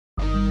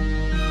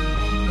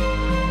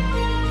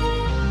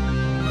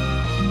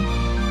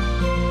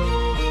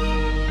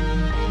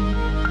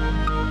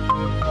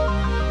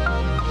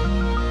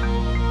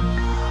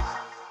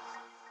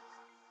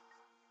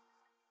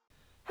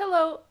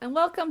and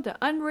welcome to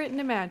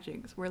Unwritten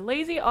Imaginings, where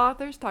lazy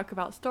authors talk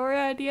about story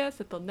ideas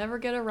that they'll never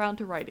get around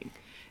to writing.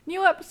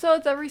 New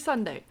episodes every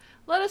Sunday.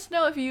 Let us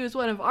know if you use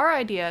one of our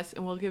ideas,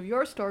 and we'll give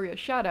your story a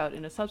shout out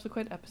in a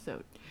subsequent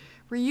episode.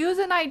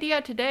 Reuse an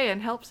idea today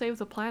and help save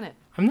the planet.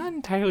 I'm not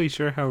entirely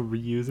sure how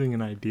reusing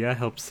an idea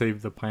helps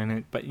save the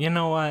planet, but you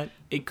know what?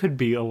 It could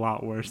be a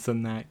lot worse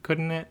than that,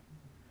 couldn't it?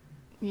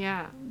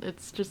 Yeah,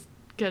 it's just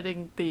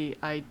getting the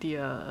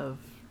idea of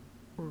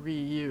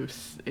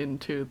reuse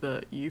into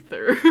the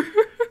ether.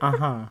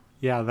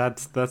 Yeah,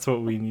 that's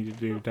what we need to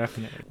do,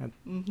 definitely.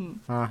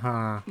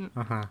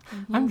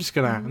 I'm just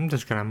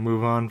gonna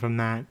move on from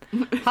that.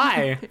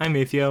 Hi, I'm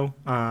Atheo,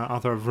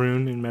 author of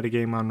Rune and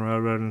Metagame on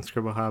Railroad and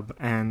Scribble Hub,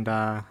 and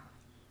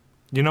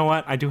you know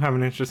what? I do have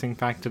an interesting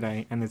fact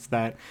today, and it's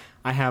that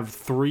I have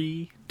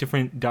 3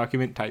 different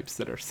document types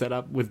that are set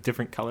up with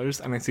different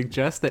colors, and I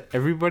suggest that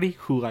everybody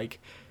who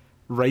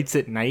writes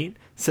at night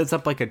sets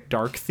up a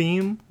dark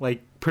theme.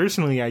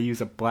 Personally, I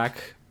use a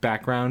black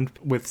background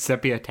with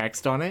sepia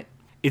text on it.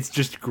 It's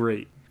just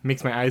great. It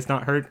makes my eyes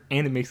not hurt,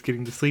 and it makes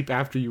getting to sleep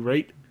after you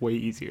write way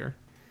easier.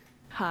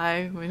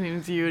 Hi, my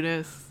name's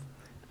Eunice.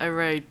 I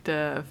write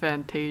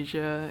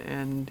Fantasia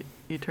and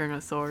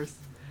Eternosaurus,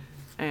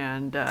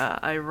 and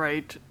I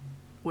write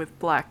with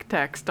black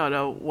text on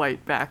a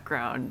white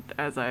background,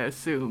 as I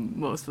assume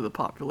most of the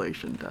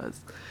population does.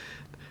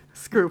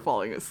 Screw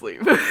falling asleep.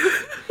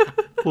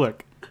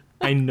 Look,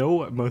 I know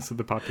what most of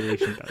the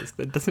population does.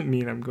 That doesn't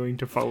mean I'm going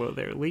to follow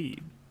their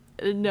lead.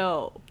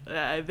 No,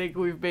 I think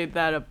we've made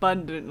that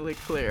abundantly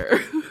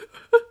clear.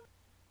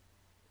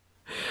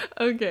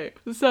 Okay,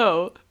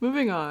 so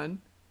moving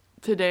on.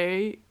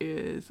 Today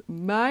is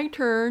my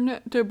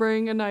turn to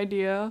bring an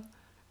idea,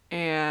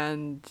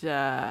 and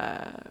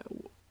we're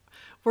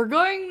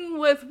going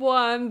with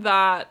one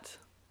that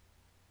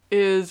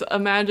is a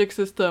magic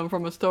system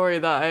from a story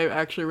that I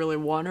actually really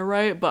want to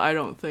write, but I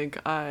don't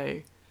think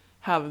I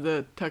have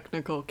the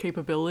technical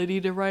capability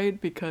to write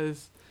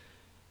because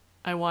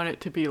I want it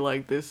to be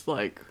this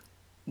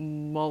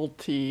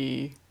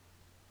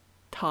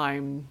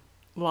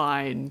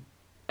multi-timeline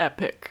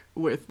epic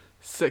with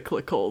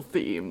cyclical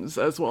themes,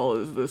 as well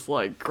as this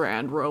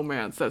grand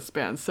romance that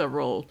spans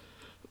several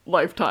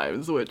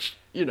lifetimes, which,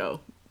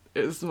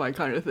 is my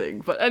kind of thing.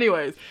 But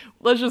anyways,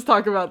 let's just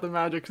talk about the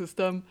magic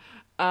system.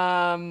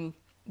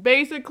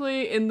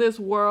 Basically, in this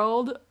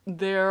world,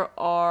 there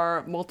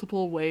are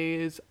multiple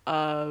ways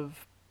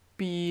of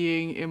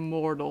being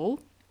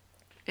immortal,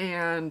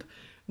 and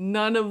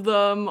none of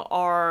them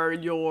are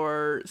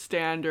your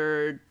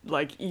standard,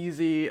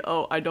 easy,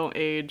 oh, I don't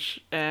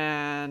age,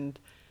 and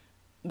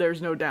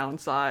there's no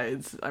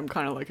downsides, I'm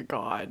kind of like a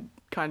god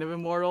kind of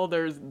immortal.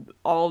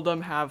 All of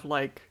them have,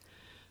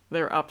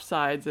 their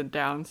upsides and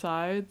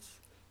downsides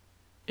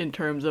in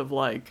terms of,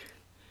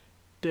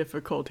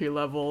 difficulty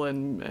level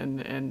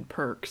and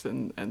perks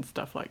and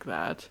stuff like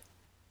that.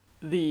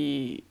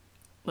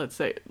 Let's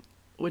say,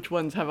 which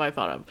ones have I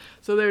thought of?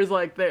 So there's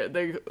I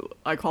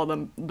call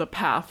them the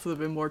paths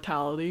of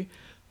immortality.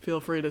 Feel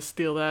free to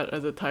steal that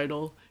as a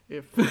title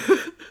if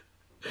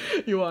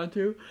you want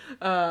to.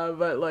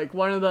 But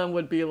one of them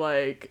would be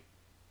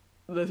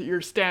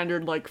your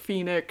standard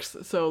phoenix.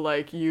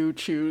 So you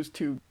choose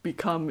to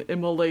become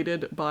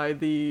immolated by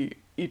the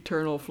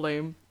eternal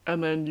flame,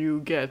 and then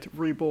you get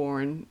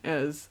reborn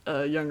as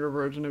a younger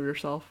version of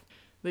yourself.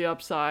 The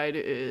upside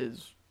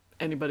is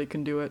anybody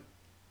can do it,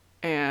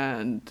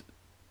 and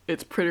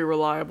it's pretty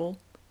reliable.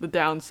 The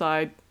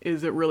downside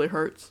is it really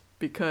hurts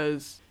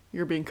because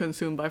you're being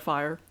consumed by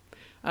fire.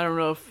 I don't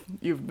know if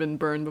you've been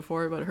burned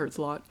before, but it hurts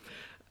a lot.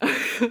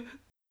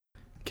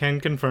 Can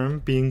confirm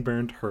being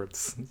burned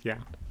hurts.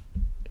 Yeah.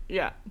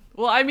 Yeah.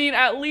 Well, I mean,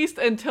 at least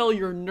until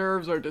your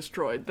nerves are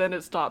destroyed, then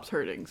it stops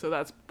hurting. So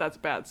that's a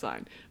bad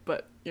sign.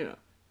 But,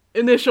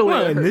 initially.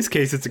 Well, in this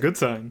case, it's a good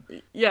sign.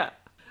 Yeah.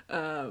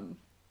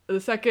 The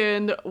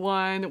second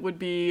one would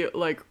be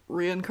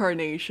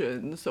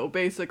reincarnation. So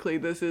basically,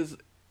 this is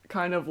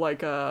kind of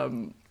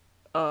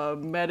a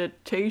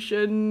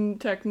meditation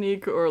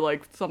technique or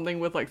something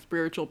with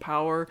spiritual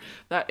power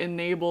that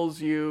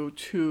enables you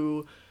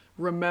to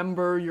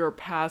remember your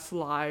past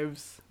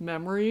lives'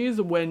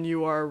 memories when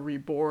you are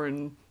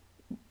reborn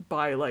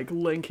by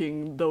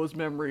linking those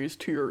memories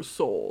to your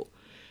soul.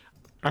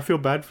 I feel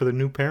bad for the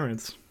new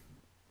parents.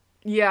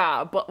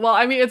 Yeah, but well,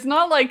 I mean, it's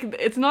not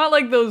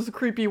like those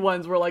creepy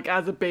ones where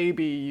as a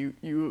baby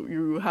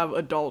you have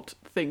adult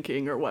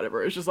thinking or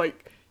whatever. It's just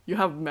you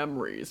have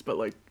memories,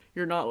 but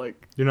you're not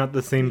you're not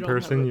the same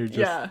person. You're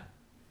just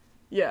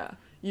yeah.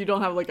 You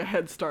don't have a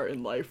head start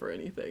in life or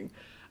anything.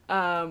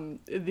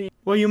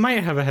 Well, you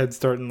might have a head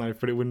start in life,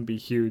 but it wouldn't be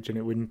huge, and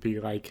it wouldn't be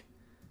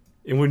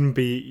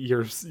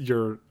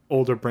your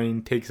older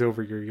brain takes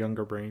over your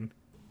younger brain.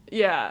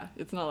 Yeah,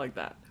 it's not like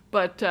that.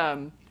 But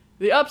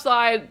the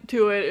upside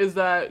to it is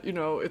that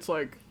it's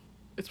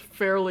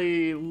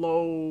fairly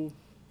low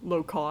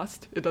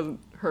cost. It doesn't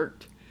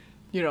hurt.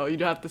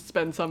 You'd have to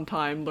spend some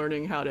time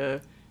learning how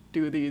to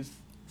do these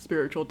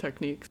spiritual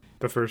techniques.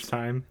 The first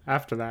time.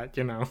 After that,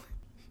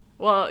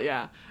 Well,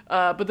 yeah.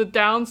 But the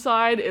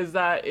downside is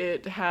that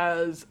it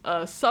has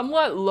a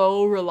somewhat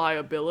low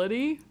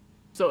reliability.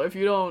 So if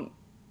you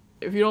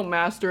don't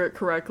master it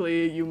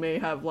correctly, you may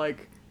have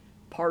like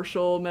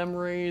partial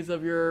memories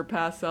of your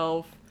past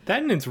self.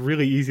 That and it's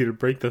really easy to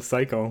break the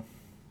cycle.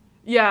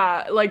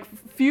 Yeah, like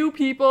few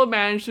people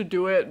manage to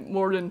do it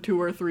more than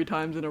 2 or 3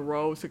 times in a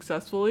row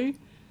successfully.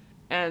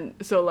 And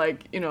so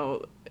like,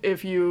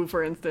 if you,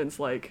 for instance,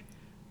 like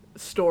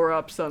store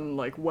up some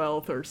like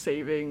wealth or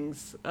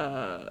savings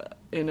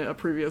in a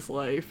previous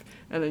life,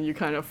 and then you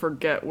kind of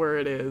forget where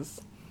it is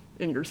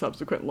in your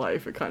subsequent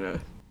life, it kind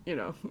of,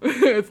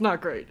 it's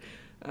not great.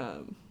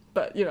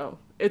 But,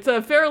 it's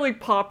a fairly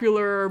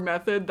popular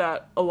method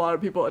that a lot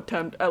of people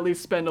attempt, at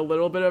least spend a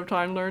little bit of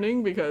time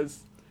learning,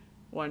 because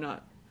why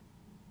not?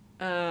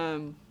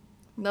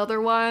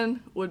 Another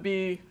one would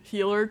be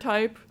healer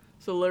type.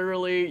 So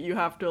literally you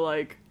have to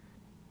like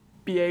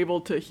be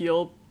able to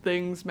heal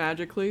things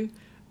magically.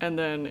 And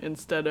then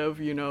instead of,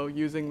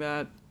 using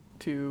that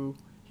to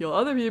heal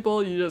other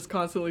people, you just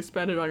constantly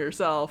spend it on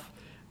yourself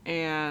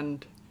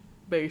and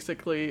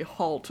basically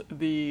halt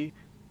the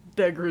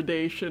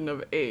degradation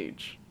of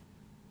age.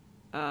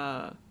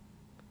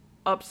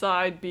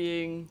 Upside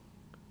being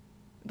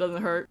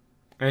doesn't hurt.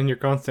 And you're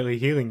constantly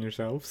healing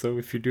yourself, so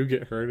if you do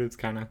get hurt, it's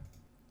kind of,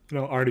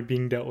 already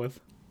being dealt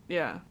with.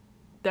 Yeah.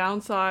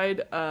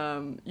 Downside,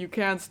 you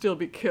can still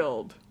be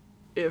killed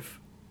if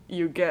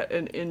you get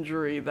an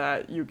injury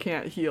that you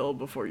can't heal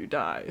before you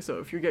die. So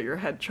if you get your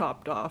head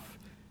chopped off,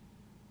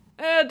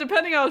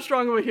 depending how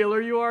strong of a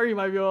healer you are, you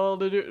might be able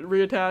to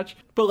reattach.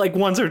 But like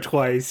once or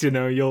twice,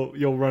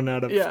 you'll run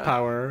out of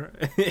power.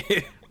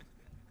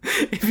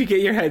 If you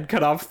get your head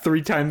cut off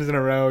 3 times in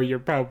a row, you're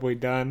probably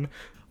done.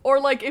 Or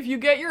like if you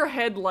get your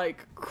head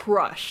like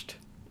crushed,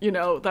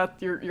 that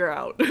you're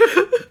out.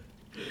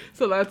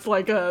 So that's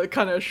like a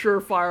kind of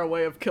surefire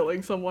way of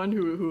killing someone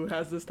who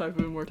has this type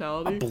of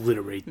immortality.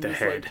 Obliterate the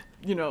head.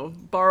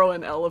 Like, borrow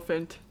an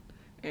elephant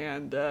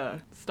and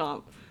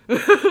stomp.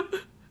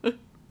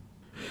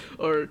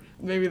 Or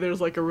maybe there's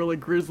like a really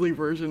grisly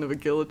version of a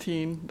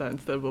guillotine that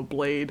instead of a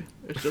blade,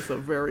 it's just a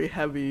very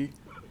heavy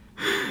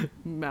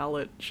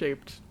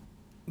mallet-shaped.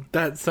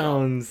 That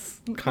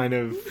sounds kind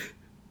of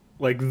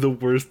like the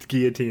worst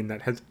guillotine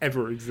that has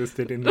ever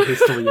existed in the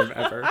history of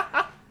ever.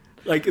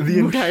 Like, the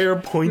entire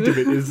point of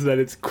it is that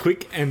it's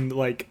quick and,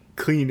 like,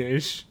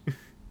 cleanish.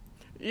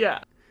 Yeah.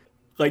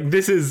 Like,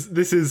 this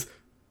is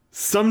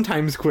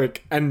sometimes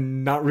quick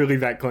and not really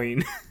that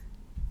clean.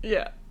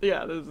 Yeah,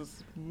 this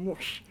is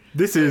whoosh.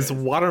 This is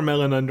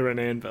watermelon under an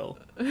anvil.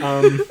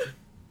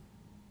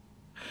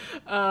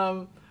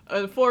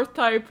 A fourth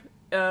type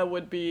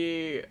would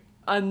be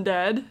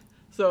undead.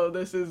 So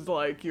this is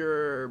like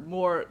your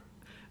more...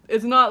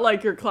 It's not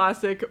like your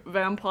classic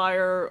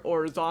vampire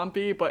or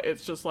zombie, but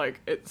it's just like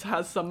it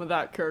has some of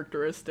that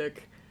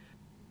characteristic.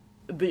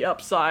 The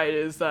upside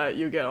is that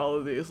you get all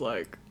of these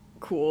like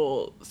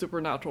cool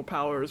supernatural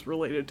powers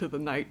related to the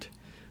night.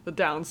 The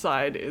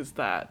downside is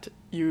that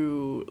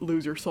you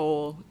lose your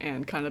soul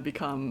and kind of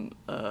become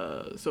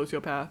a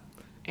sociopath,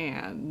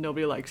 and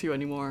nobody likes you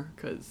anymore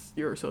because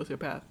you're a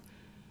sociopath.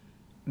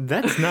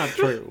 That's not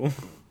true.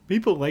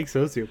 People like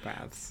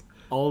sociopaths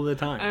all the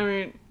time. I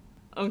mean...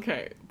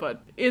 Okay,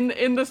 but in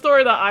the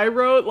story that I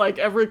wrote, like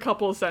every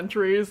couple of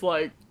centuries,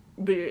 like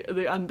the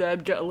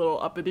undead get a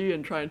little uppity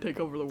and try and take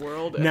over the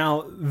world.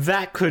 Now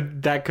that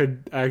could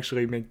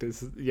actually make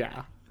this,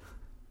 yeah.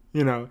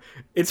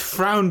 It's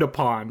frowned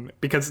upon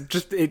because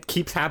it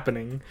keeps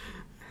happening.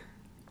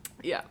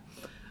 Yeah.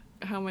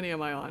 How many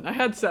am I on? I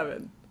had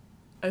 7.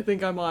 I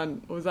think I'm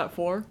on, was that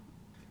 4?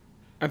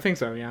 I think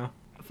so, yeah.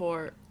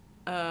 4.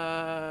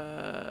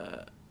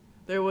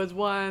 There was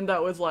one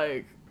that was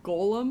like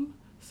Golem.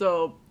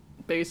 So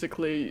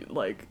basically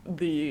like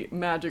the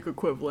magic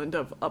equivalent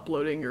of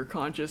uploading your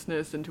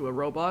consciousness into a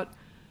robot.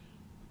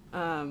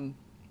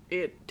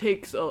 It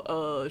takes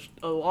a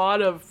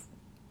lot of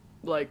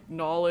like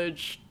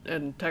knowledge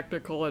and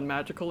technical and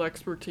magical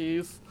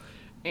expertise,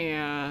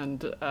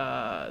 and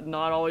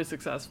not always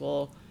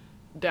successful.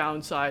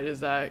 Downside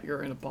is that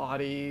you're in a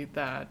body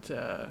that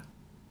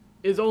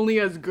is only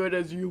as good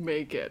as you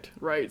make it,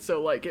 right?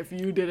 So like if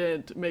you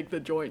didn't make the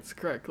joints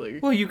correctly,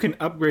 well, you can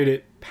upgrade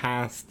it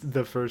past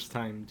the first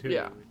time too.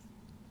 Yeah.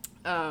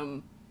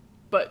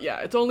 But yeah,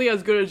 it's only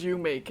as good as you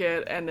make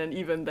it, and then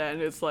even then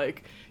it's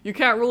like you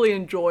can't really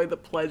enjoy the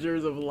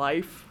pleasures of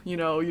life. You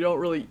don't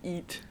really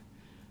eat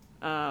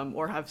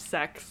or have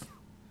sex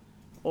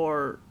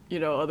or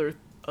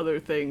other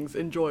things,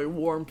 enjoy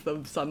warmth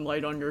of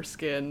sunlight on your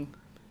skin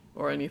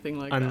or anything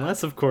like that.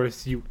 Unless of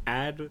course you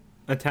add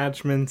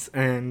attachments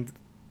and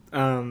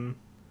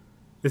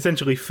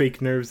essentially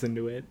fake nerves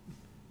into it.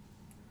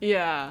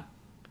 Yeah.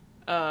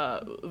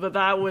 But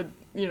that would,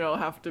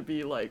 have to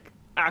be like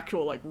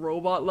actual like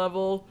robot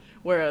level,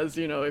 whereas,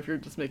 if you're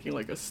just making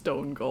like a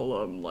stone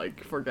golem,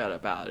 like forget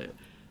about it.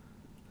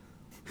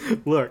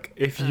 Look,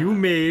 if you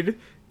made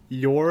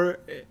your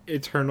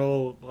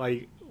eternal,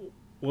 like,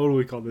 what do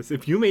we call this?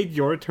 If you made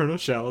your eternal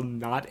shell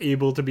not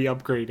able to be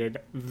upgraded,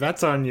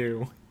 that's on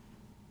you.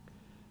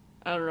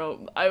 I don't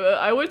know.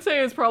 I would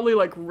say it's probably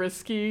like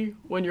risky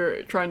when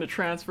you're trying to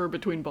transfer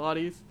between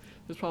bodies.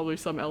 There's probably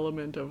some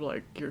element of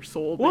like your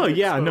soul. Well, being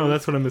yeah, no, exposed.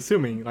 that's what I'm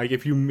assuming. Like,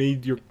 if you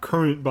made your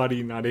current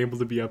body not able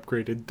to be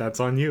upgraded, that's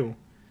on you.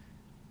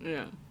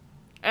 Yeah,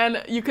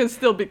 and you can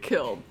still be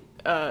killed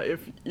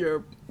if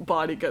your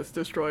body gets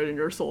destroyed and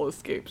your soul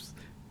escapes.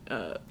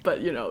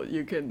 But you know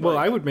you can. Well,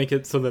 like, I would make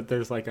it so that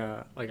there's like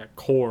a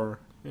core,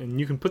 and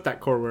you can put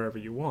that core wherever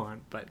you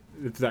want. But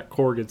if that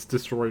core gets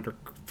destroyed or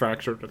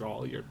fractured at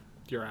all,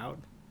 you're out.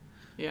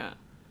 Yeah.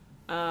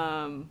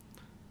 And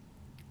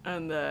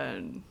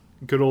then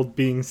Good old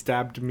being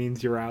stabbed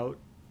means you're out.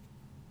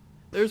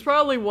 there's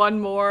probably one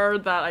more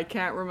that I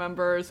can't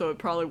remember, so it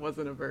probably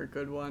wasn't a very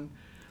good one.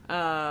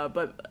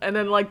 And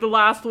then like the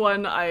last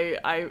one,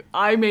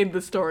 I made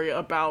the story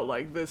about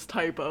like this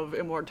type of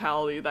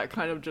immortality that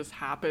kind of just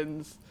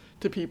happens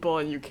to people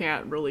and you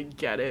can't really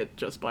get it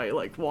just by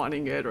like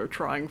wanting it or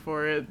trying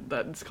for it.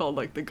 That's called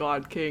like the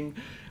God King,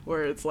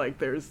 where it's like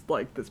there's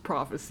like this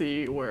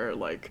prophecy where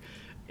like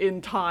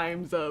in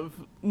times of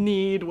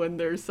need, when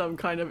there's some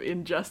kind of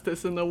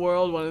injustice in the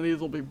world, one of these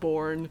will be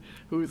born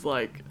who's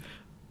like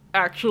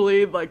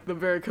actually like the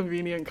very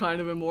convenient kind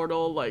of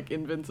immortal, like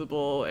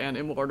invincible and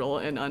immortal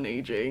and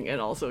unaging,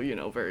 and also, you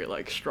know, very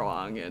like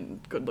strong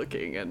and good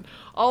looking and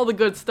all the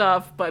good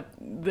stuff, but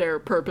their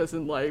purpose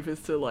in life is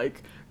to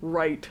like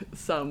right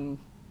some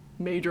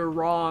major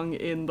wrong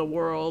in the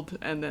world,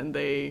 and then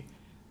they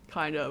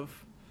kind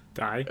of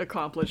Die.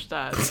 accomplish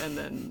that and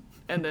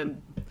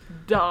then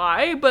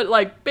die, but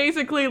like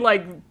basically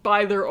like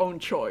by their own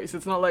choice.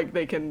 It's not like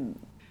they can,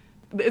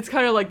 it's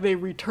kind of like they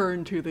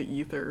return to the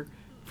ether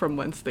from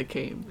whence they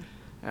came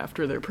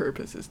after their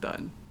purpose is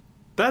done.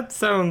 That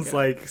sounds Yeah.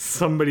 like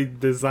somebody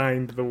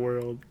designed the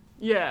world.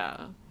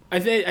 Yeah. I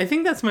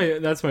think that's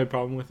my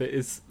problem with it,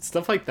 is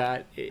stuff like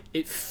that.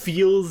 It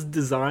feels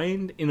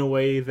designed in a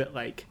way that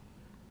like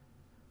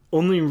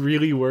only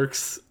really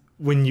works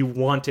when you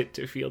want it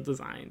to feel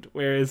designed.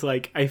 Whereas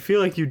like I feel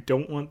like you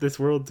don't want this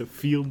world to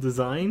feel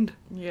designed,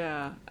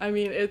 Yeah. I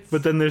mean, it's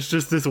but then there's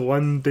just this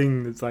one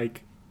thing that's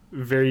like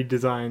very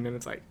designed, and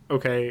it's like,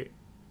 okay,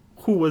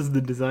 who was the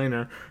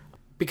designer?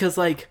 Because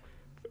like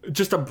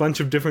just a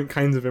bunch of different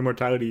kinds of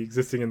immortality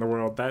existing in the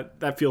world,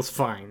 that feels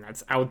fine.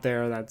 That's out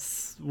there,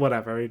 that's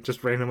whatever. It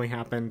just randomly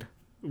happened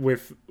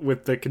with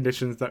the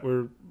conditions that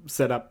were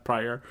set up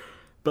prior.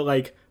 But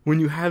like when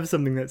you have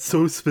something that's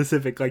so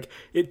specific, like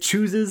it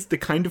chooses the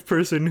kind of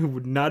person who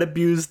would not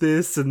abuse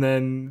this, and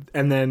then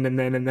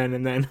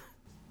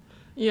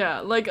yeah,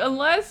 like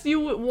unless you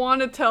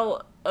want to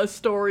tell a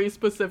story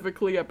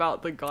specifically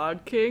about the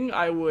God King,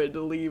 I would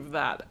leave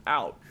that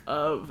out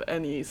of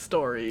any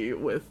story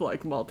with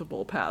like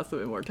multiple paths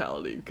of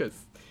immortality,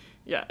 because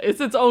yeah,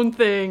 it's its own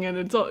thing, and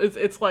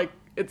it's like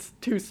it's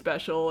too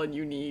special and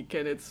unique,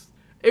 and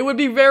it would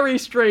be very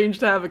strange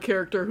to have a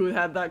character who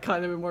had that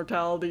kind of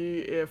immortality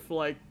if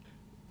like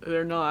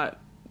they're not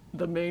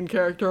the main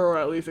character, or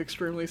at least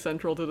extremely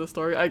central to the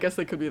story. I guess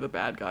they could be the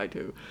bad guy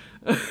too.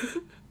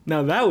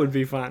 now that would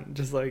be fun.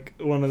 Just like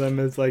one of them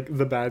is like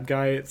the bad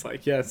guy. It's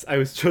like, yes, I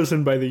was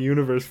chosen by the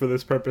universe for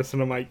this purpose,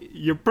 and I'm like,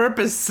 your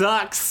purpose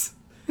sucks.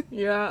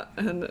 Yeah,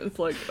 and it's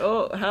like,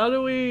 oh, how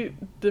do we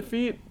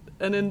defeat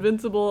an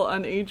invincible,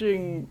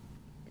 unaging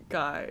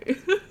guy?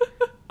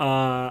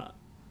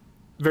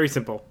 Very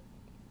simple.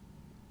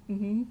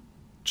 Mm-hmm.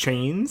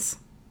 Chains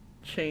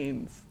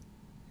Chains,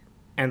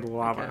 and I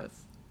lava.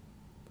 guess.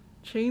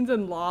 Chains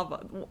and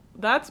lava.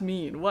 That's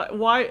mean. What?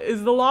 Why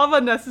is the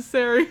lava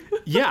necessary?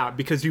 Yeah,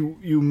 because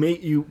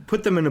you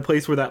put them in a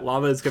place where that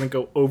lava is going to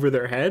go over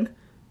their head,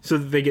 so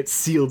that they get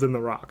sealed in the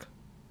rock.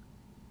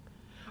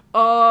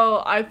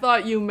 Oh, I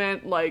thought you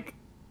meant like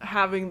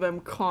having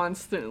them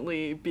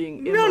constantly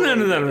being.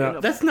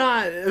 No. That's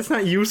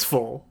not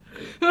useful.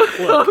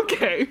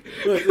 Okay.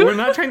 Look, we're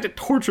not trying to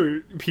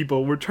torture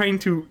people. We're trying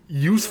to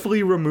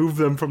usefully remove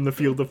them from the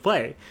field of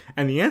play.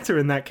 And the answer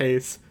in that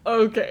case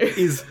Okay.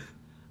 is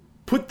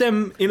put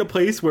them in a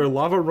place where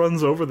lava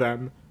runs over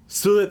them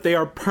so that they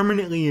are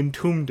permanently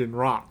entombed in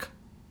rock.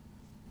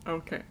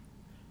 Okay.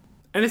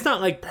 And it's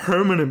not like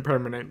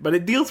permanent, but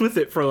it deals with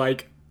it for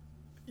like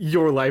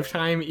your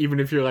lifetime. Even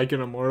if you're like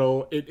an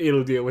immortal,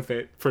 it'll deal with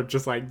it for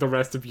just like the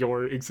rest of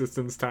your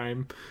existence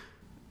time.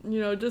 You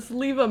know, just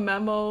leave a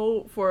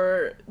memo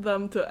for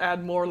them to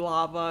add more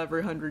lava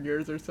every 100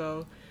 years or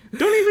so.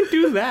 Don't even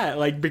do that.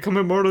 Like, become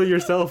immortal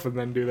yourself and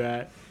then do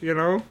that, you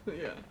know?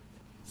 Yeah.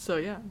 So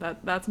yeah,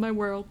 that's my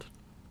world.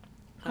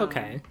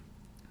 Okay.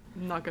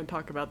 I'm not gonna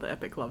talk about the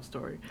epic love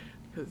story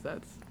because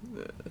that's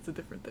a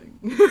different thing.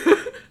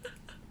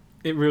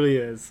 It really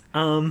is.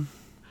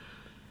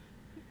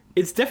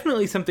 It's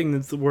definitely something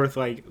that's worth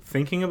like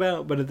thinking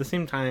about, but at the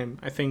same time,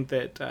 I think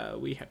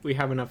that we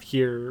have enough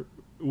here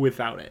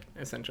without it,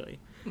 essentially.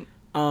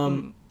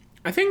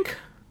 I think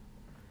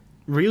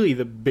really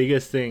the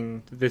biggest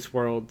thing this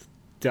world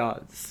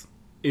does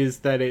is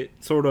that it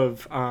sort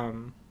of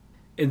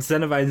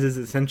incentivizes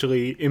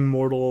essentially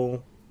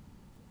immortal.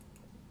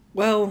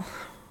 Well,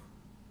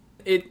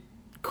 it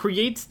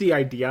creates the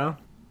idea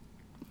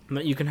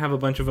that you can have a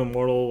bunch of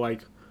immortal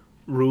like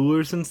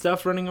rulers and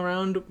stuff running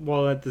around,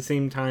 while at the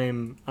same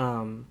time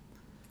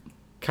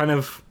kind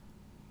of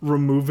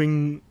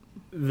removing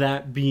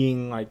that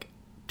being like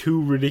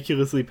too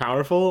ridiculously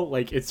powerful.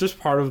 Like, it's just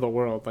part of the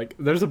world. Like,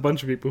 there's a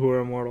bunch of people who are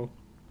immortal.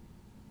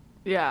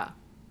 Yeah.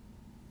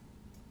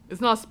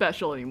 It's not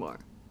special anymore.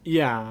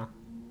 Yeah.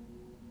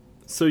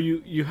 So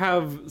you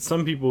have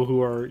some people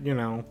who are, you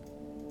know,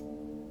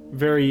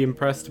 very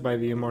impressed by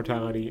the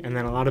immortality, and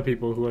then a lot of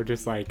people who are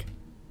just like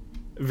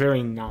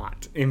very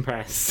not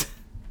impressed.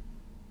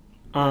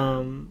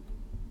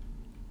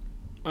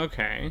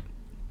 Okay.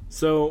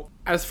 So,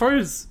 as far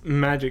as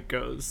magic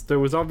goes, there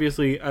was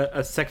obviously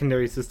a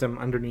secondary system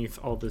underneath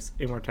all this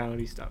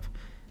immortality stuff.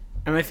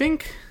 And I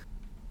think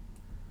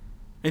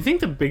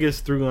the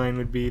biggest through line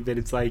would be that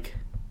it's like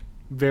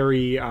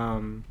very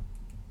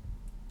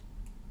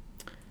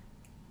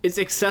it's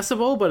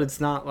accessible, but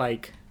it's not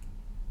like,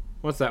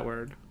 what's that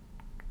word?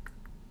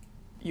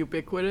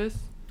 Ubiquitous?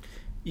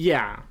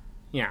 Yeah.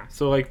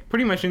 So like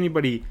pretty much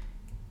anybody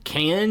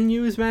can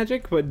use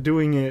magic, but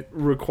doing it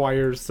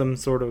requires some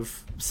sort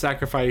of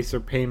sacrifice or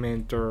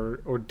payment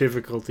or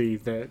difficulty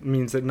that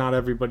means that not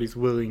everybody's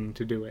willing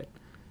to do it.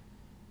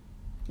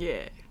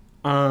 Yeah.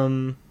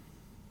 Do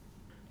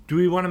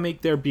we want to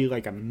make there be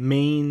like a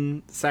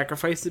main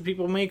sacrifice that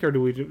people make, or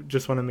do we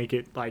just want to make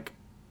it like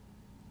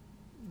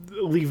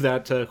leave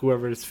that to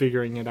whoever is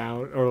figuring it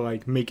out, or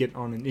like make it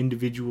on an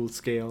individual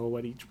scale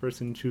what each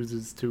person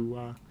chooses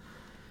to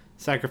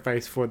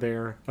sacrifice for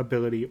their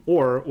ability,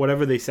 or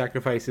whatever they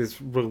sacrifice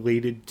is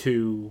related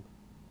to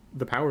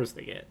the powers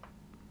they get?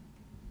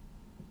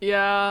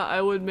 Yeah,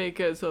 I would make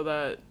it so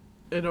that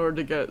in order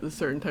to get a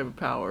certain type of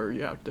power,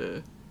 you have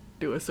to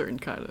do a certain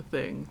kind of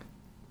thing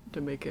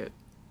to make it.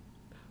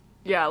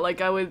 Yeah, like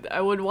I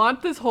would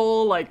want this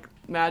whole like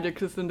magic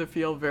system to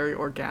feel very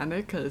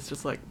organic, because it's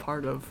just like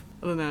part of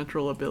the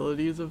natural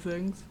abilities of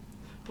things,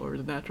 or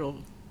the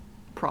natural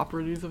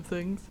properties of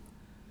things.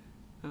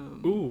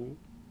 Ooh.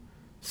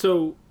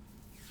 So,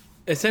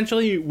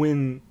 essentially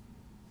when...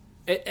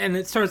 And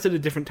it starts at a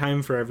different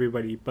time for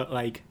everybody, but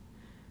like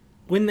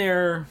when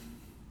they're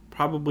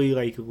probably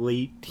like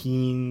late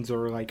teens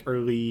or like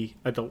early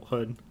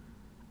adulthood,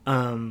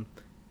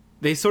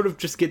 they sort of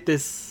just get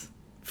this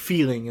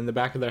feeling in the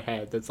back of their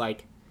head that's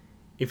like,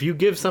 if you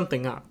give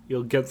something up,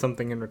 you'll get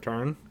something in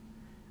return.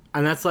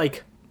 And that's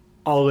like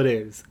all it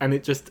is. And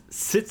it just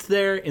sits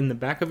there in the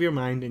back of your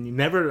mind, and you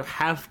never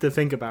have to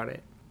think about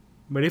it.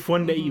 But if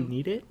one day you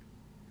need it,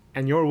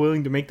 and you're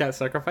willing to make that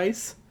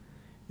sacrifice,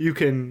 you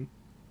can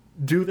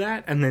do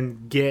that and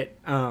then get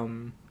a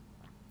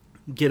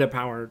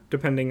power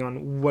depending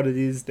on what it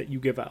is that you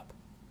give up.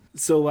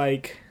 So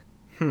like,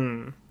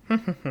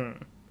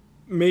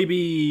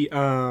 maybe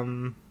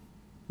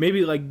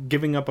like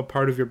giving up a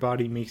part of your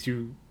body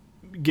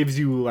gives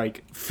you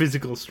like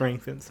physical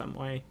strength in some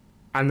way.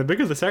 And the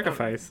bigger the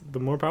sacrifice, the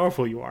more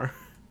powerful you are.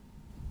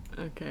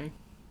 Okay.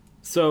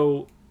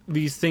 So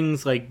these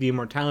things like the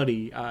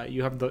immortality,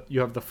 you have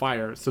the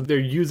fire. So they're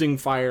using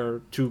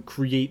fire to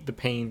create the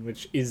pain,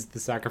 which is the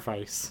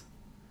sacrifice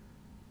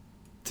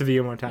to the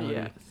immortality.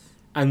 Yes.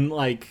 And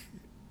like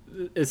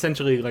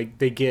essentially like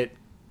they get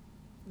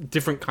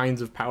different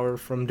kinds of power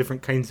from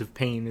different kinds of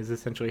pain is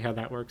essentially how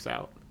that works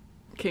out.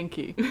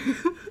 Kinky.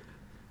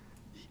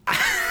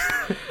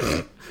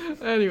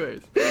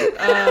 Anyways,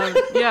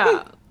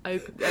 yeah, I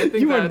think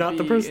you are not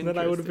the person that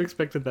I would have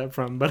expected that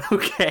from, but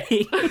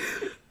okay.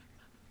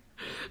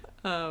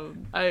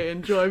 I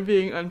enjoy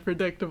being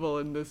unpredictable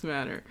in this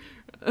manner.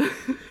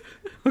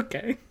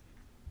 Okay.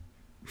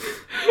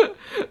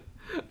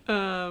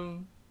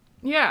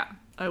 Yeah,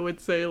 I would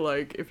say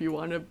like if you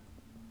want to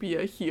be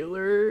a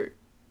healer,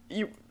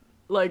 you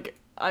like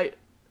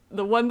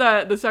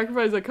the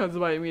sacrifice that comes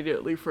by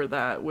immediately for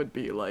that would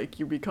be like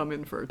you become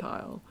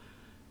infertile,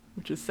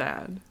 which is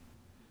sad,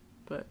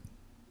 but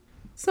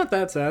it's not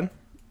that sad,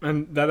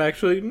 and that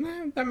actually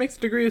that makes a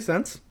degree of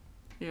sense.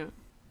 Yeah.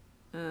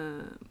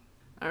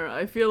 I don't know,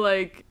 I feel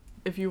like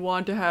if you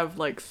want to have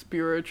like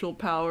spiritual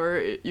power,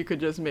 you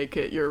could just make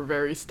it your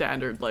very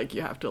standard, like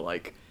you have to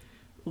like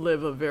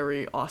live a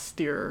very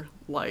austere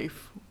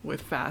life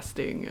with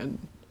fasting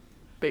and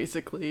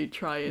basically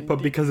try and...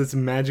 But because it's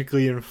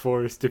magically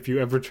enforced, if you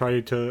ever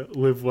try to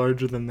live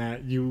larger than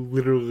that, you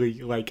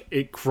literally, like,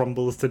 it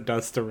crumbles to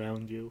dust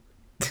around you.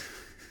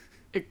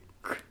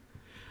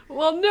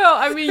 Well, no,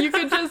 I mean, you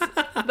could just...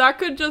 that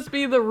could just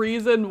be the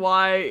reason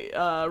why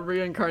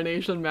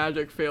reincarnation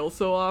magic fails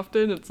so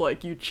often. It's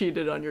like you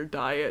cheated on your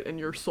diet and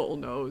your soul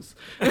knows.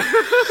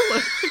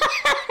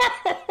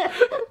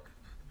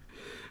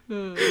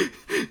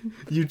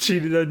 You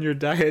cheated on your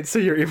diet, so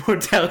your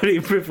immortality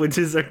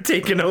privileges are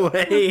taken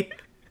away.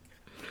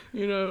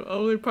 You know,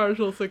 only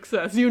partial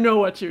success. You know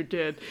what you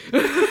did.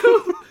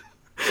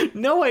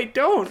 No, I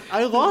don't.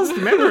 I lost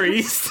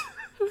memories.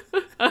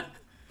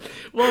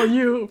 Well,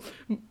 you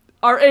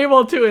are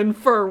able to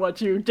infer what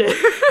you did.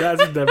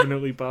 That's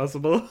definitely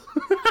possible.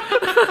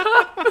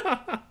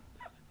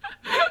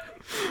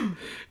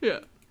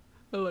 Yeah,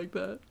 I like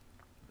that.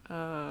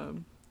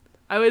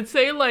 I would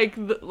say like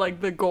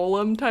the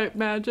golem type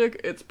magic,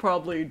 it's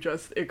probably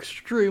just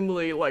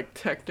extremely like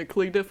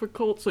technically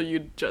difficult, so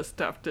you just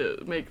have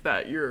to make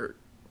that your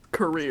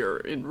career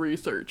in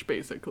research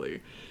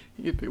basically.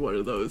 You'd be one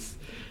of those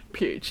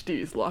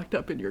PhDs locked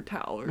up in your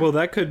tower. Well,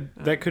 that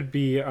could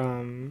be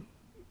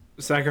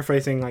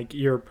sacrificing like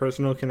your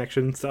personal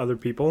connections to other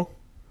people.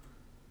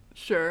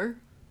 Sure.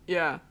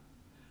 Yeah.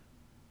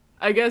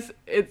 I guess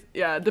it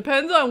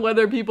depends on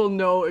whether people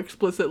know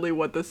explicitly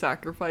what the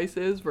sacrifice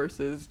is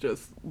versus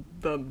just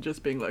them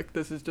just being like,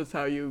 this is just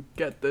how you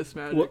get this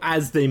magic. Well,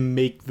 as they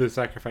make the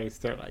sacrifice,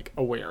 they're like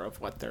aware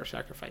of what they're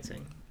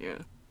sacrificing. Yeah.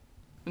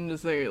 I'm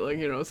just saying, like,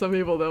 you know, some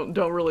people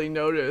don't really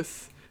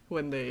notice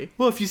when they...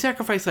 Well, if you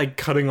sacrifice, like,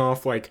 cutting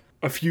off, like,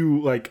 a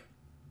few, like,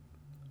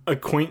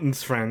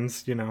 acquaintance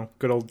friends, you know,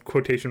 good old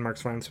quotation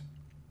marks friends,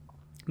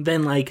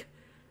 then, like,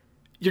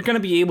 you're going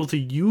to be able to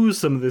use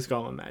some of this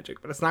golem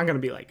magic, but it's not going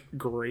to be, like,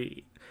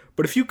 great.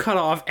 But if you cut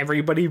off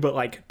everybody but,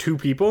 like, 2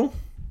 people,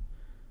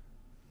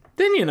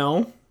 then, you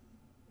know,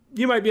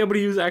 you might be able to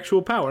use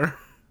actual power.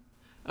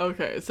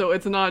 Okay, so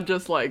it's not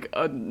just, like,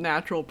 a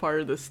natural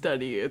part of the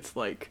study. It's,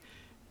 like,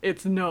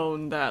 it's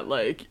known that,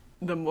 like,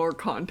 the more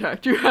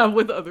contact you have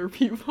with other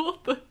people,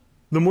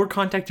 the more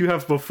contact you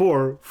have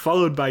before,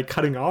 followed by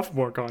cutting off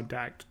more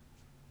contact.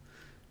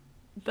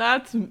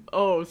 That's...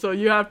 Oh, so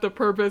you have to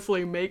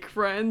purposely make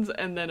friends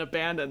and then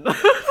abandon them.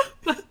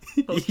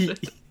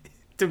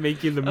 To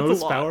make you the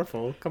most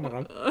powerful. Come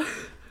on.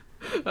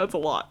 That's a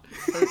lot.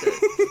 Okay.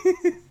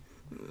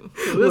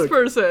 So this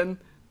person...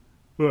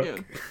 Look. Yeah.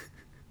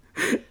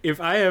 If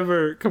I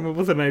ever come up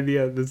with an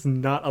idea that's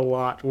not a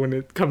lot when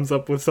it comes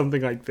up with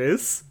something like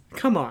this,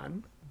 come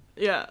on.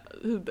 Yeah,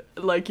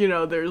 like, you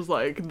know, there's,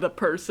 like, the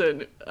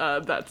person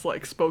that's,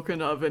 like,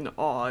 spoken of in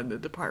awe in the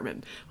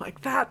department.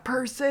 Like, that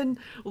person,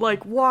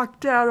 like,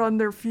 walked out on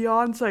their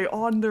fiance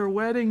on their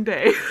wedding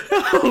day.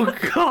 Oh,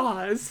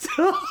 God.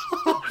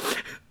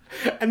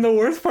 And the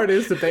worst part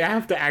is that they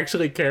have to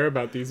actually care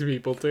about these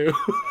people, too.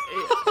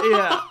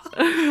 Yeah.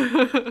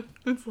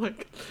 It's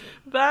like,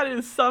 that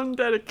is some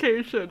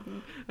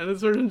dedication. And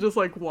this person just,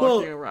 like,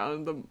 walking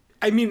around them.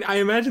 I mean, I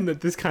imagine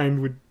that this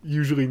kind would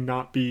usually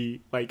not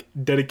be, like,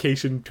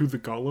 dedication to the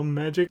golem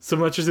magic, so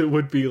much as it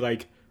would be,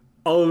 like,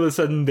 all of a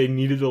sudden they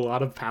needed a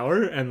lot of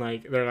power, and,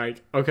 like, they're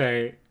like,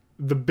 okay,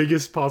 the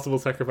biggest possible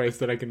sacrifice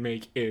that I can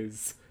make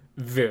is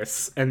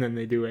this, and then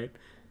they do it.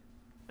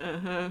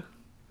 Uh-huh.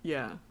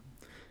 Yeah.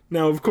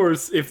 Now, of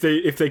course, if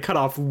they cut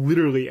off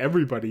literally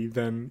everybody,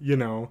 then, you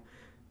know,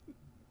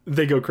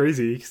 they go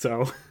crazy,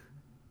 so...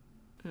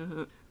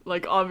 Uh-huh.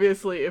 Like,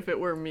 obviously, if it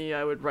were me,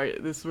 I would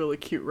write this really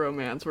cute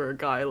romance where a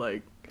guy,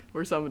 like,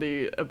 where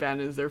somebody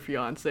abandons their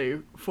fiance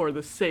for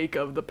the sake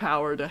of the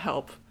power to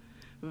help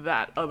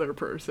that other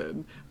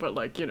person. But,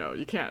 like, you know,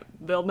 you can't,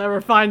 they'll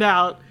never find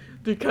out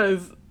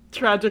because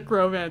tragic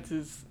romance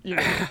is, you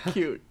know,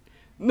 cute.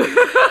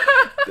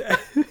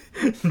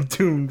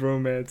 Doomed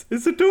romance.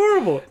 It's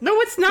adorable. No,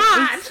 it's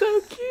not! It's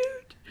so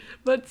cute,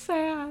 but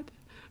sad.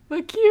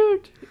 But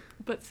cute,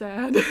 but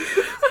sad.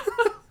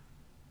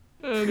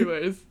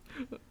 Anyways.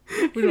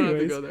 We don't have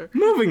to go there.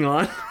 Moving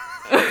on.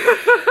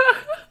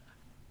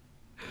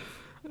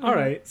 All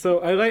right, so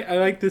I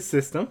like this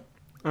system.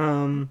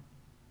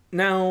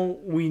 Now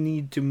we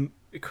need to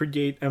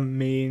create a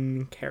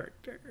main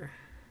character.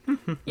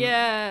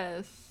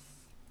 Yes.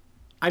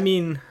 I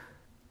mean,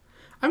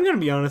 I'm gonna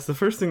be honest. The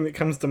first thing that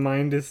comes to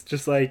mind is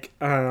just like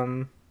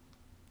the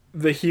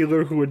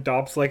healer who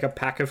adopts like a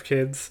pack of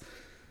kids.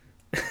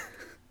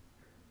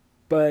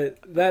 But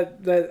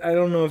that I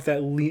don't know if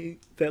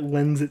that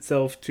lends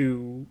itself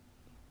to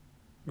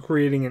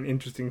creating an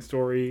interesting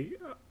story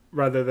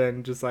rather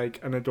than just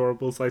like an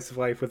adorable slice of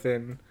life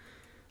within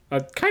a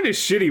kind of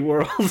shitty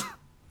world.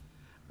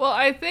 Well,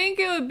 I think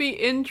it would be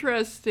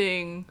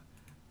interesting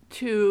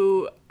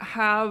to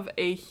have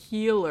a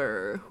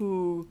healer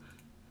who,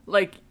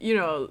 like, you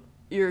know,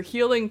 your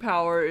healing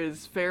power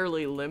is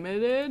fairly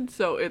limited,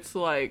 so it's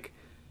like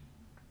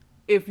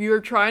if you're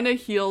trying to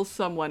heal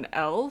someone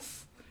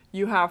else,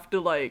 you have to,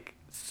 like,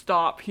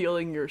 stop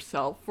healing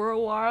yourself for a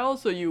while,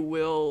 so you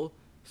will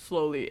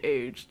slowly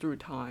age through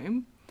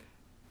time.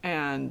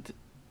 And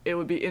it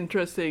would be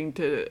interesting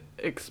to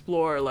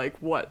explore, like,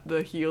 what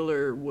the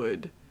healer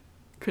would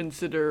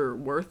consider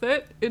worth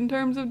it in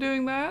terms of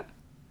doing that,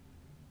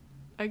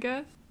 I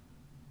guess.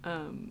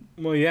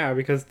 Well, yeah,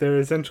 because they're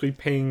essentially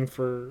paying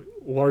for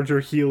larger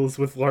heals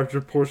with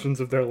larger portions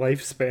of their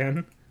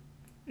lifespan.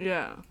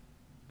 Yeah.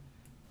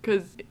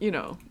 Because, you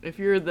know, if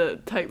you're the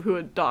type who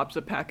adopts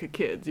a pack of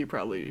kids, you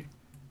probably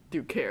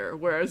do care.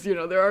 Whereas, you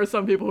know, there are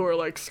some people who are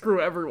like,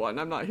 screw everyone.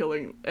 I'm not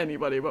healing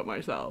anybody but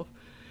myself.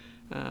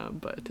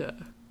 But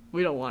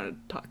we don't want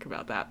to talk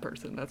about that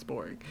person. That's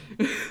boring.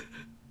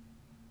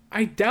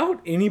 I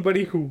doubt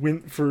anybody who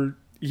went for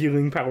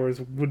healing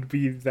powers would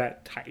be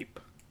that type.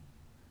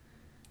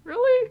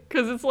 Really?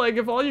 Because it's like,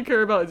 if all you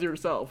care about is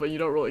yourself and you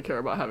don't really care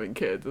about having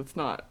kids, it's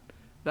not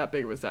that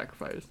big of a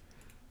sacrifice.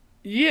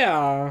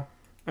 Yeah.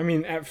 I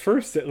mean, at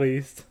first, at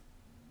least.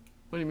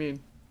 What do you mean?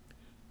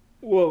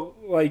 Well,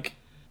 like,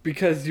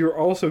 because you're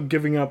also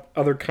giving up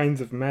other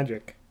kinds of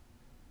magic.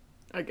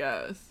 I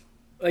guess.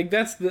 Like,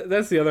 that's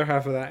the other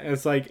half of that.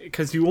 It's like,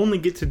 because you only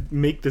get to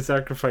make the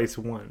sacrifice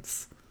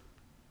once.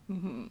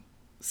 Mm-hmm.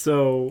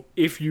 So,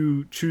 if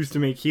you choose to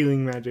make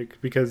healing magic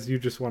because you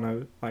just want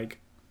to, like,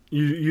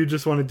 you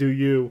just want to do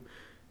you,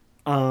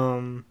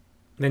 then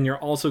you're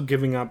also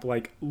giving up,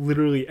 like,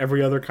 literally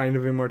every other kind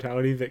of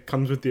immortality that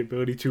comes with the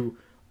ability to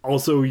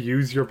also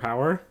use your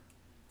power.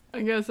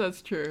 I guess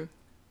that's true.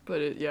 But,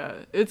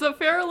 it's a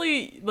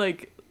fairly,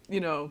 like,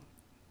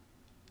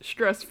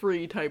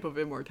 stress-free type of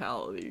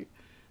immortality.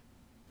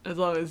 As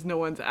long as no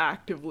one's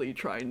actively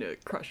trying to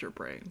crush your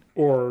brain.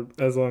 Or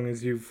as long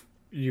as you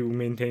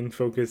maintain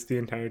focus the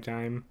entire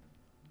time.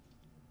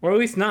 Or at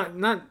least not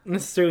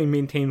necessarily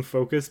maintain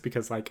focus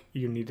because, like,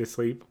 you need to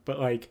sleep. But,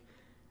 like,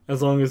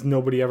 as long as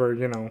nobody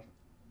ever,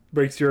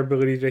 breaks your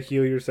ability to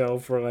heal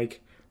yourself or,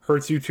 like,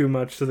 hurts you too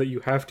much so that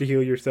you have to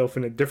heal yourself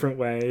in a different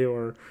way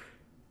or...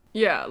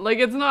 Yeah, like,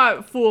 it's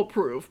not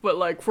foolproof, but,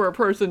 like, for a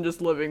person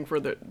just living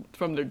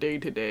from their day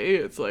to day,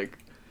 it's, like,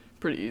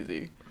 pretty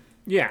easy.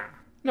 Yeah.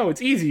 No,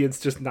 it's easy, it's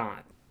just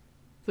not.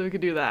 So we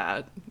could do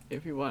that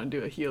if you want to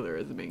do a healer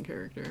as a main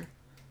character.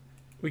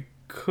 We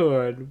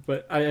could,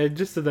 but I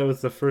just said that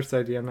was the first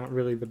idea, not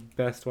really the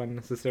best one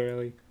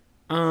necessarily.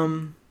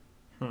 Like,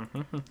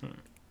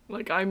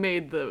 I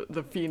made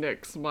the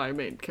Phoenix my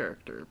main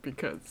character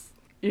because,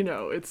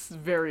 it's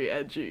very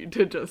edgy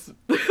to just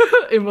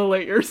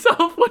immolate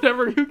yourself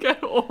whenever you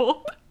get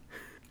old.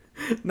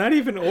 Not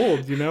even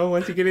old,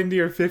 once you get into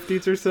your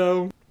 50s or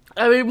so.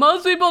 I mean,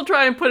 most people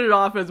try and put it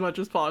off as much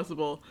as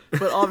possible,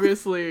 but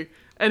obviously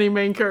any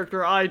main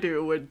character I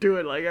do would do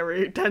it like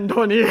every 10,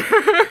 20 years.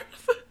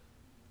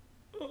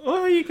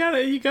 Well, you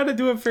gotta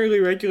do it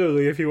fairly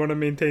regularly if you want to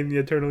maintain the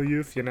eternal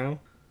youth, And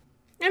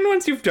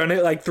once you've done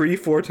it like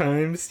 3-4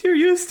 times, you're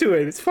used to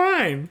it. It's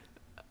fine.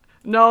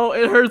 No,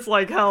 it hurts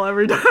like hell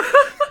every time.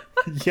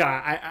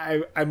 Yeah,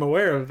 I'm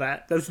aware of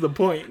that. That's the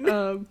point.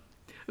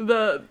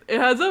 It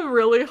has a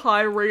really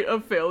high rate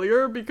of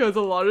failure because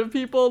a lot of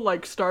people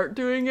like start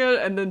doing it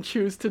and then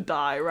choose to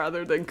die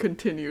rather than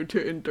continue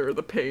to endure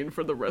the pain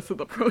for the rest of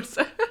the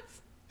process.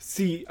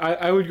 See,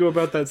 I would go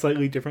about that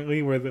slightly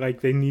differently where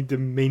like they need to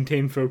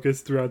maintain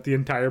focus throughout the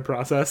entire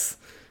process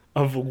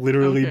of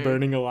literally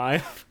burning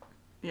alive.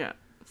 Yeah.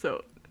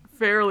 So,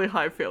 fairly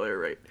high failure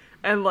rate.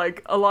 And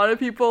like a lot of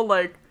people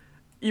like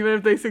even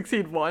if they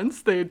succeed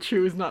once, they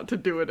choose not to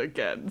do it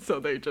again. So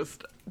they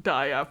just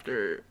die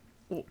after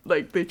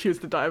like, they choose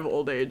to die of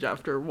old age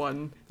after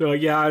one. They're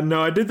like, yeah,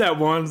 no, I did that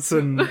once,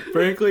 and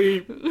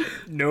frankly,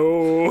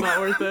 no. Not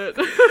worth it.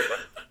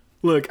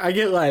 Look, I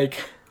get like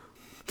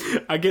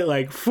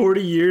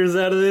 40 years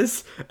out of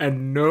this,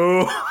 and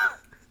no.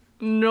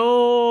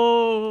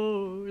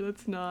 No,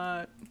 that's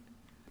not.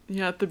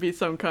 You have to be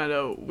some kind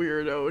of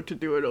weirdo to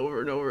do it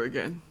over and over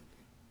again.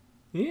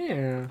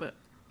 Yeah. But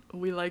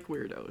we like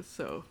weirdos,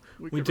 so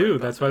we do.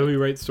 That's why we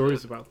write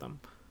stories about them.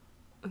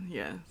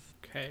 Yes.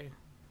 Okay.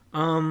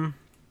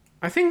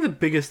 I think the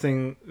biggest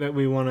thing that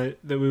we want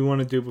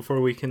to do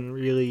before we can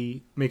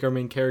really make our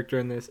main character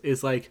in this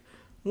is like,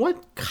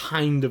 what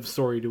kind of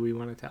story do we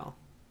want to tell?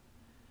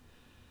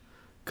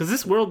 Because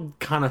this world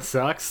kind of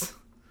sucks,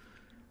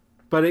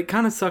 but it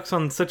kind of sucks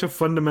on such a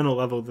fundamental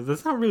level that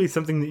that's not really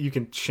something that you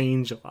can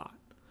change a lot.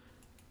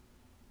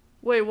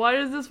 Wait, why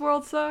does this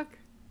world suck?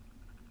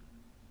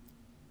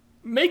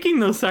 Making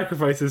those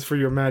sacrifices for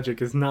your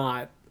magic is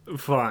not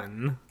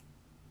fun.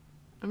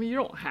 I mean, you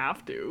don't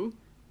have to.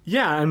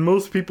 Yeah, and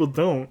most people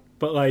don't,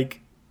 but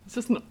like... It's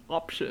just an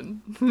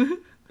option.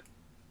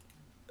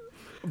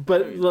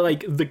 But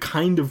like, the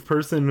kind of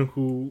person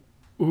who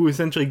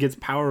essentially gets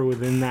power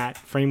within that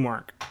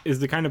framework is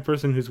the kind of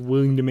person who's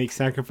willing to make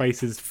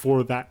sacrifices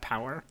for that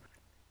power.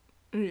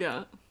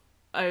 Yeah.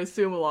 I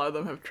assume a lot of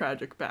them have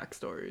tragic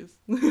backstories.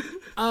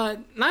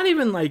 Not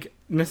even like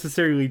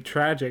necessarily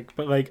tragic,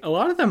 but like a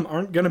lot of them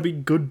aren't gonna be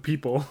good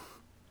people.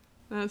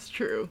 That's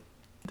true.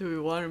 Do we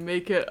want to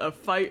make it a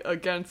fight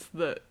against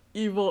the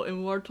evil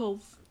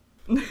immortals?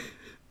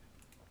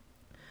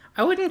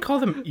 I wouldn't call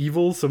them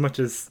evil so much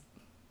as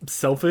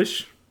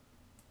selfish.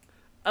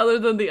 Other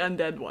than the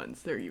undead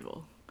ones, they're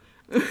evil.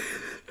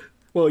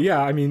 Well,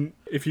 yeah, I mean,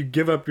 if you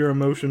give up your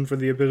emotion for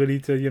the ability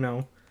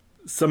to,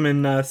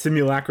 summon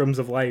simulacrums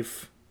of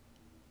life.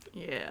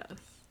 Yes.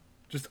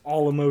 Just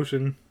all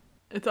emotion.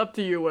 It's up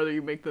to you whether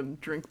you make them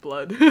drink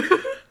blood.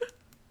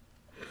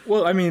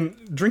 Well, I mean,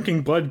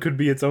 drinking blood could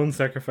be its own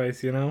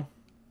sacrifice,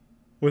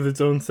 with its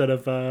own set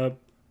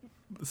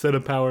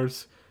of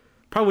powers.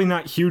 Probably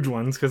not huge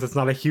ones, because it's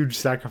not a huge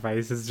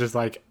sacrifice. It's just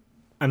like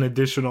an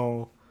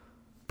additional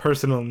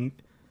personal.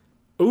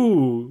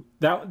 Ooh,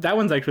 that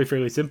one's actually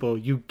fairly simple.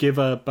 You give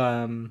up.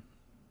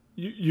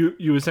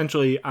 You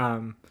essentially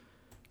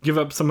give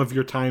up some of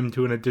your time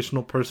to an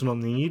additional personal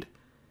need,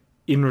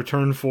 in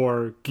return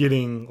for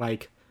getting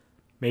like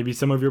maybe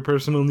some of your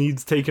personal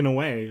needs taken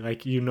away.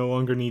 Like, you no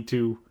longer need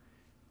to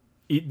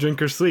eat,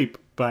 drink, or sleep,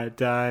 but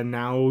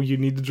now you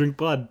need to drink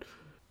blood.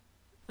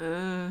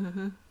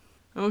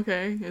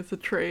 Okay, it's a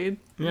trade.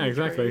 Yeah,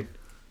 exactly.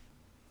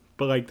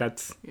 but like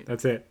that's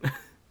it.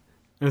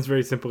 And it's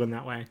very simple in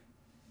that way.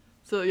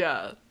 So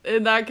yeah,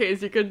 in that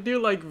case, you could do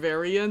like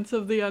variants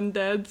of the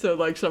undead. So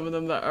like some of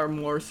them that are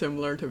more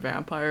similar to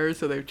vampires.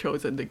 So they've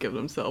chosen to give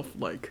themselves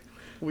like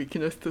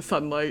weakness to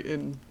sunlight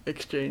in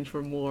exchange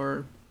for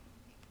more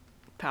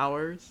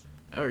powers.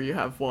 Or you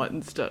have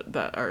ones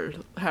that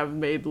have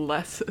made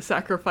less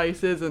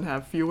sacrifices and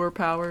have fewer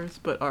powers,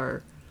 but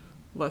are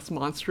less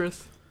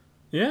monstrous.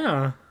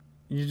 Yeah,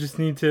 you just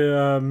need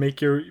to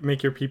make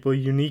your people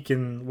unique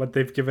in what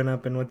they've given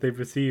up and what they've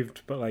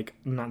received, but like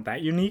not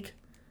that unique,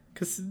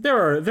 because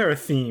there are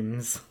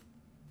themes.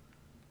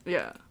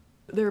 Yeah,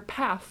 they're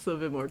paths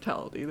of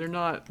immortality. They're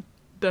not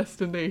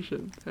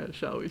destinations,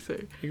 shall we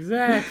say?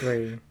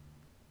 Exactly.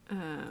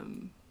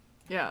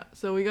 Yeah.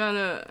 So we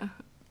gotta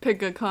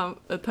pick a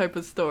type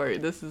of story.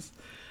 This is,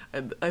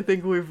 I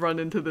think we've run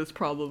into this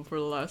problem for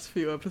the last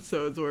few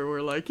episodes where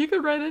we're like, you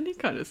could write any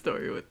kind of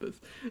story with this.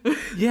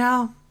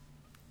 Yeah,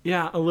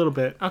 a little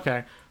bit.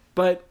 Okay,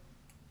 but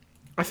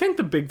I think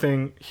the big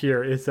thing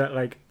here is that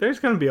like there's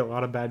gonna be a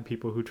lot of bad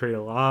people who trade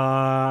a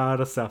lot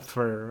of stuff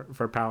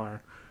for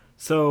power.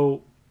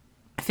 So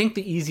I think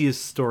the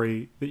easiest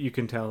story that you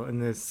can tell in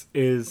this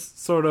is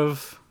sort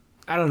of,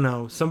 I don't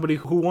know, somebody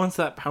who wants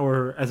that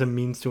power as a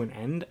means to an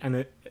end, and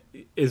it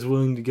is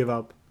willing to give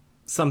up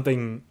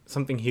something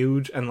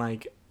huge, and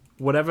like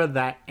whatever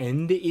that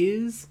end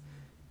is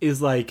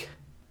like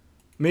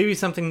maybe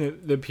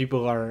something that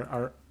people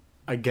are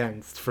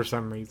against for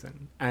some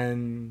reason,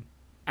 and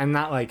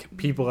not like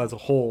people as a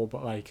whole,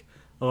 but like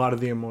a lot of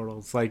the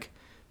immortals. Like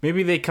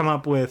maybe they come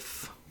up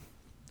with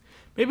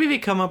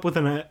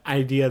an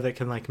idea that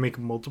can like make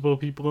multiple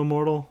people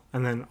immortal,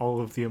 and then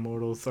all of the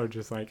immortals are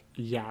just like,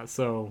 yeah,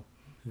 so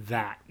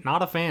that,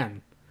 not a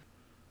fan.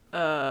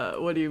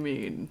 What do you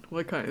mean?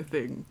 What kind of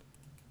thing?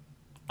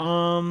 I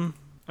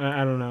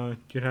don't know.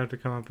 You'd have to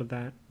come up with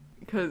that.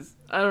 Because,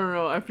 I don't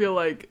know, I feel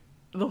like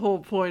the whole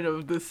point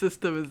of this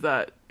system is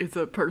that it's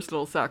a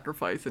personal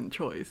sacrifice and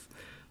choice.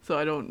 So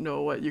I don't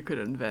know what you could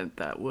invent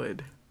that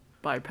would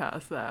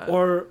bypass that.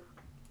 Or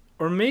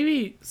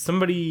maybe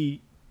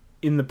somebody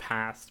in the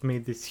past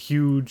made this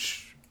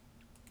huge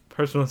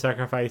personal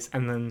sacrifice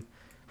and then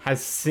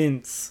has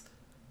since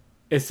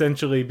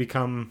essentially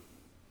become...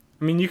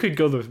 I mean, you could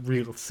go the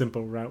real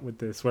simple route with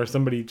this, where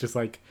somebody just,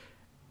 like,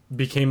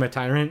 became a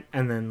tyrant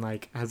and then,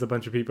 like, has a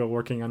bunch of people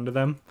working under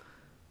them.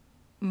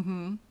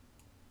 Mm-hmm.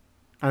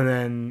 And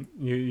then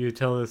you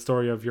tell the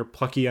story of your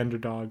plucky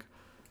underdog,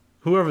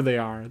 whoever they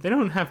are. They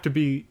don't have to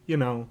be, they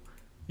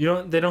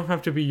don't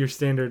have to be your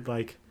standard,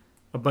 like,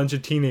 a bunch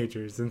of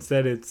teenagers.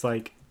 Instead, it's,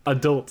 like,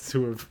 adults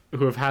who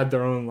have had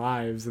their own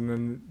lives, and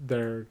then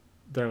they're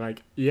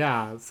like,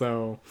 yeah,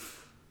 so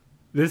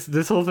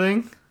this whole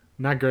thing,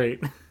 not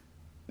great.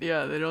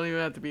 Yeah, they don't even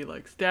have to be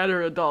like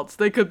standard adults.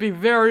 They could be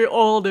very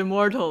old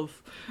immortals.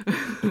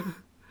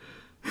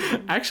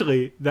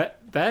 Actually, that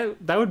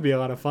would be a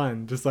lot of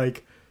fun. Just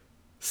like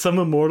some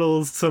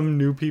immortals, some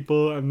new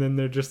people, and then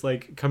they're just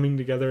like coming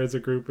together as a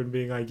group and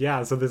being like,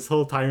 yeah, so this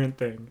whole tyrant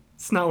thing,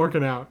 it's not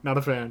working out. Not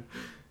a fan.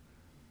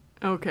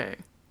 Okay.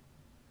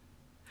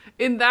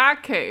 In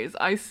that case,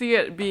 I see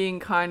it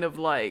being kind of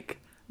like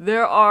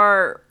there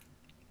are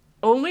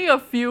only a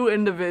few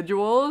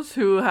individuals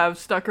who have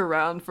stuck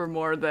around for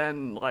more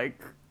than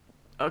like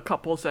a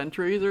couple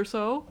centuries or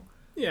so.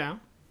 Yeah.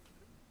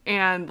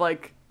 And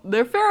like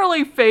they're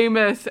fairly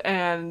famous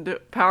and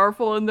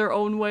powerful in their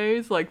own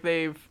ways. Like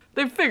they've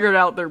figured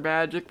out their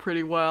magic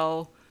pretty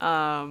well.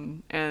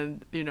 And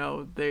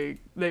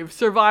they've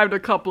survived a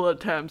couple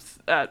attempts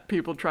at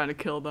people trying to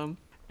kill them.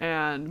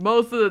 And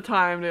most of the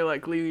time they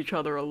like leave each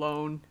other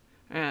alone,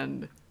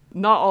 and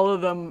not all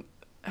of them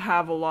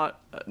have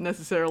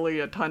necessarily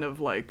a ton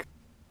of like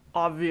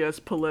obvious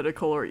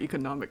political or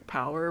economic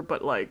power,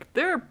 but like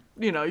they're,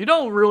 you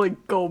don't really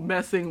go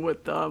messing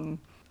with them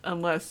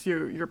unless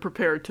you're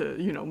prepared to,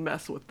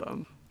 mess with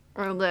them.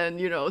 And then,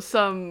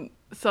 some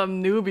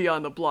newbie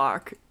on the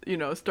block,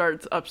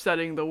 starts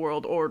upsetting the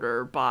world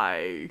order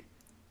by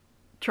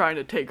trying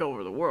to take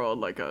over the world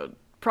like a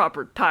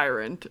proper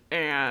tyrant,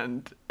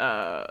 and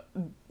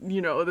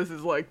this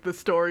is like the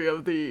story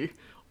of the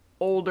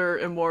older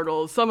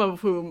immortals, some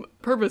of whom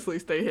purposely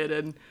stay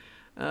hidden,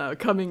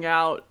 coming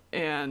out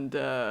and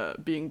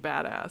being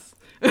badass.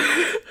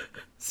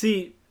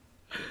 See,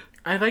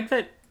 I like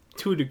that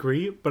to a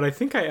degree, but I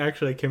think I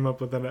actually came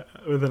up with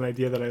an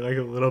idea that I like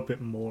a little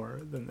bit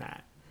more than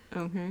that.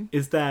 Okay.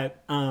 Is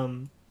that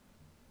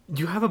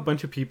you have a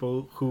bunch of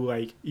people who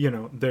like,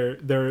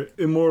 they're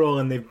immortal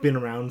and they've been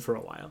around for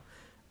a while.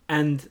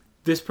 And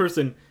this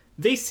person,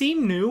 they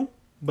seem new,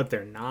 but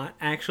they're not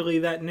actually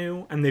that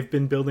new, and they've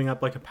been building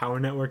up like a power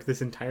network this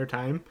entire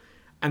time.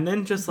 And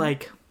then just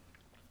like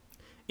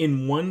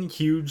in one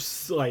huge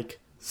like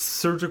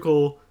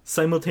surgical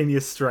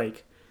simultaneous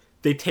strike,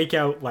 they take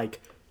out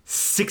like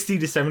 60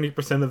 to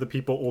 70% of the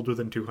people older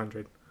than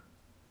 200.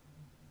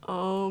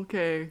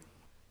 Okay.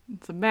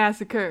 It's a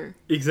massacre.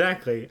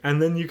 Exactly.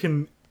 And then you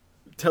can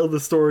tell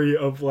the story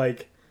of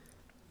like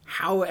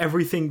how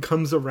everything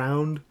comes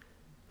around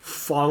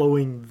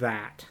following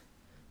that.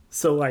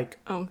 So, like,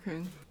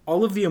 Okay.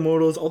 all of the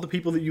immortals, all the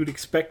people that you'd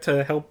expect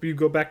to help you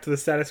go back to the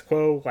status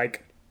quo,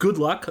 like, good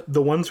luck.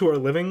 The ones who are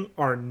living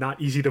are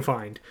not easy to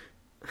find.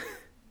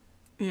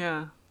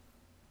 Yeah.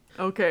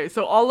 Okay,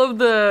 so all of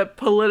the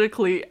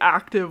politically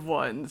active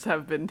ones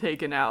have been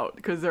taken out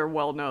because they're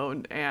well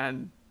known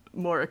and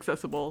more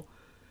accessible.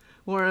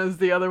 Whereas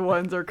the other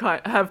ones are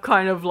have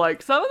kind of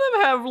like, some of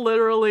them have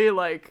literally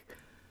like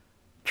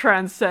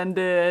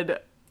transcended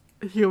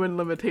human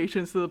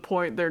limitations to the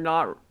point they're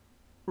not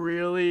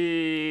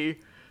really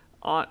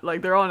on,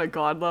 like, they're on a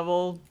god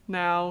level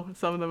now.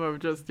 Some of them have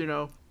just,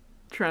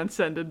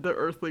 transcended the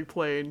earthly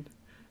plane,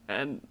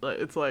 and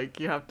it's like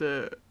you have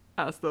to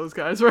ask those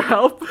guys for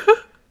help.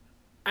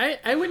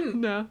 I wouldn't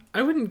No.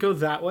 I wouldn't go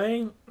that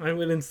way. I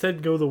would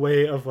instead go the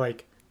way of,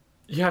 like,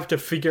 you have to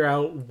figure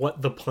out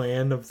what the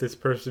plan of this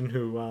person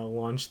who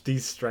launched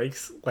these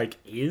strikes, like,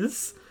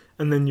 is,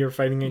 and then you're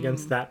fighting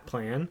against that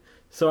plan.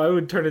 So I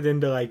would turn it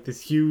into, like,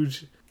 this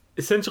huge,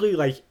 essentially,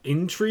 like,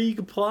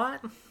 intrigue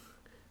plot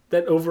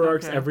that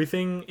overarches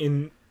everything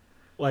in,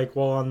 like,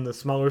 while on the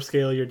smaller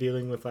scale you're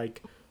dealing with,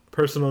 like,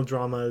 personal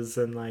dramas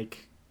and,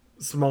 like,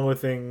 smaller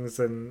things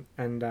and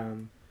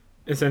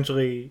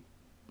essentially,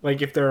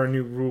 like, if there are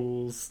new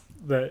rules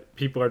that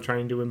people are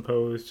trying to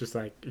impose, just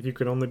like, if you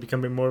could only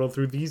become immortal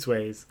through these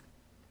ways.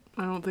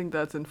 I don't think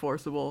that's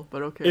enforceable,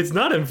 but okay. It's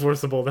not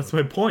enforceable, that's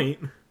my point.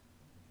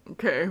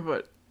 Okay,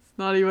 but it's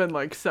not even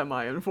like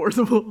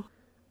semi-enforceable.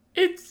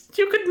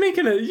 You could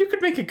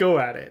make a go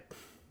at it.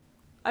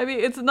 I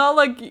mean, it's not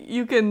like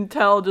you can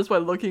tell just by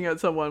looking at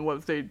someone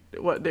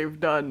what they've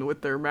done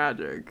with their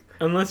magic.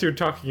 Unless you're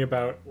talking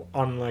about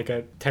on, like,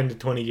 a 10 to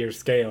 20 year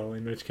scale,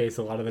 in which case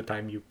a lot of the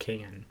time you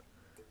can.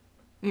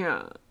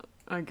 Yeah,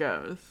 I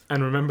guess.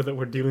 And remember that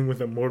we're dealing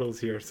with immortals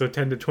here, so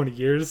 10 to 20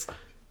 years,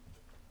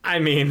 I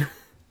mean...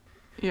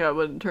 Yeah,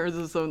 but in terms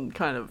of some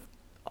kind of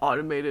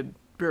automated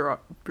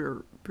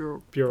bureaucracy.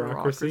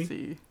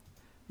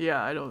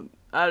 Yeah, I don't,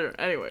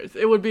 anyways,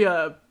 it would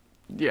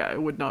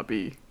not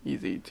be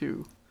easy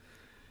to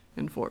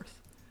enforce.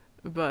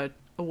 But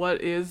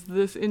what is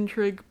this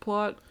intrigue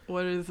plot?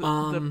 What is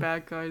the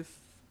bad guys?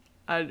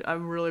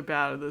 I'm really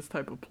bad at this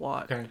type of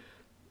plot. Okay.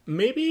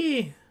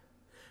 Maybe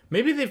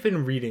they've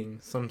been reading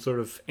some sort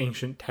of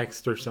ancient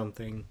text or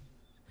something,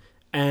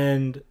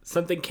 and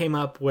something came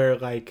up where,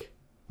 like,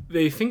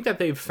 they think that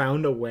they've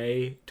found a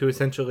way to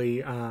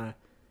essentially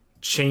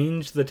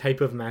change the type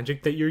of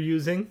magic that you're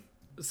using.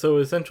 So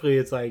essentially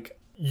it's like,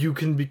 you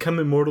can become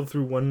immortal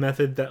through one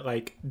method that,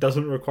 like,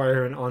 doesn't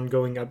require an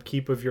ongoing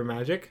upkeep of your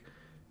magic,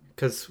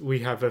 because we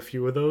have a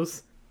few of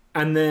those.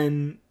 And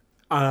then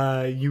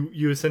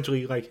you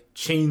essentially, like,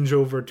 change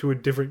over to a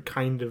different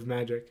kind of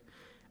magic.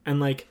 And,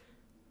 like,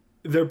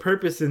 their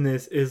purpose in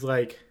this is,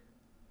 like,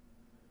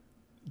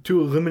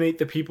 to eliminate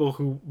the people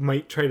who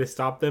might try to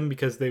stop them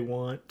because they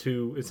want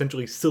to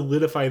essentially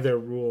solidify their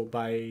rule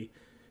by...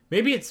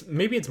 Maybe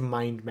it's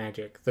mind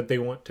magic that they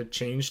want to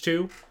change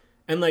to.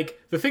 And, like,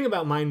 the thing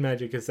about mind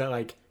magic is that,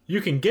 like,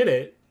 you can get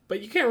it,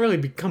 but you can't really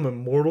become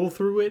immortal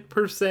through it,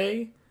 per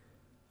se.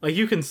 Like,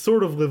 you can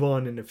sort of live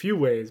on in a few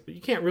ways, but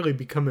you can't really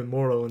become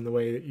immortal in the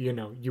way that,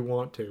 you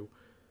want to.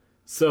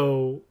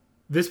 So,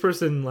 this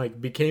person, like,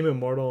 became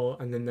immortal,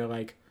 and then they're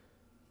like,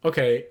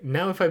 okay,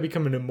 now if I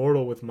become an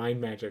immortal with mind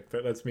magic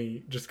that lets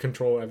me just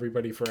control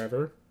everybody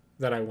forever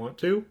that I want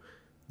to,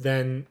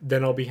 then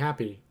I'll be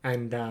happy.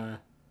 And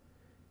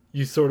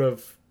you sort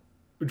of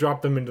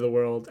drop them into the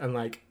world, and,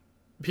 like,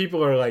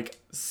 people are, like,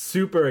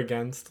 super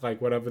against,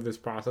 like, whatever this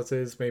process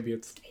is. Maybe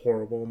it's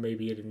horrible.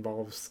 Maybe it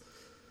involves,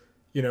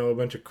 a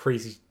bunch of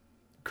crazy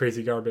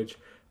garbage.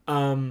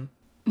 All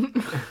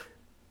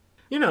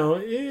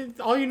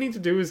you need to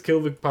do is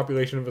kill the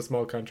population of a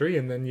small country,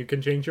 and then you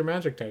can change your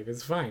magic type.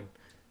 It's fine.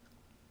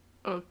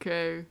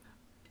 Okay.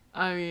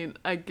 I mean,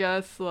 I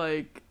guess,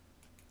 like,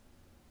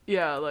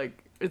 yeah,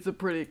 like, it's a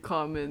pretty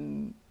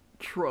common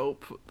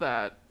trope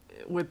that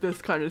with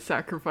this kind of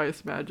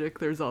sacrifice magic,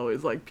 there's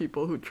always, like,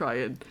 people who try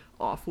and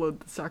offload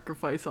the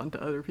sacrifice onto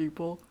other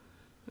people.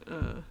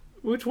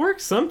 Which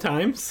works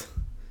sometimes.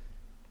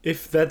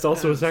 If that's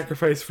also a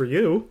sacrifice for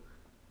you.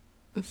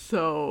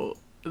 So,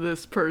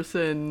 this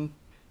person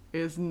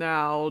is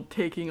now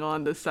taking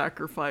on the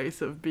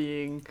sacrifice of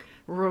being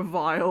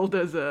reviled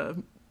as a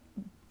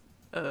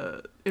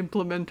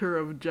implementer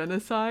of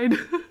genocide.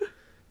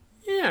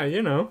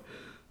 Yeah,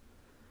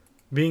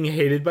 being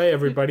hated by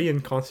everybody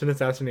in constant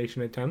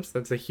assassination attempts,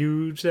 that's a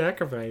huge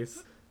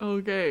sacrifice.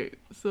 Okay,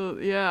 so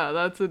yeah,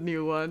 that's a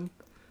new one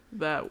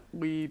that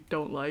we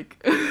don't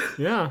like.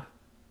 Yeah.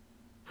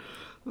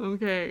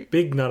 Okay.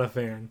 Big not a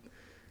fan.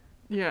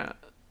 Yeah.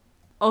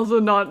 Also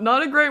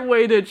not a great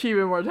way to achieve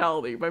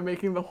immortality by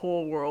making the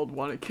whole world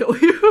want to kill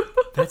you.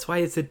 That's why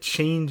it's a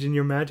change in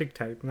your magic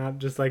type, not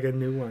just like a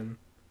new one.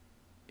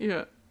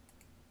 Yeah.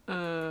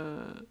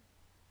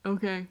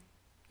 Okay.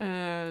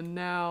 And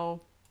now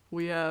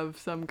we have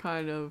some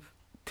kind of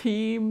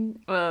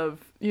team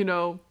of,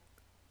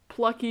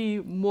 plucky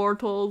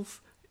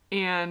mortals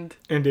and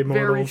immortals.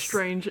 very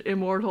strange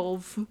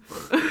immortals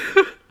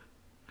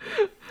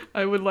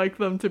I would like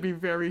them to be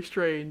very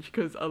strange,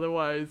 because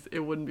otherwise it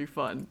wouldn't be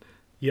fun.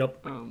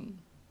 Yep.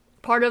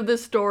 Part of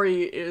this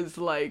story is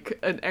like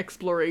an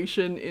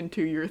exploration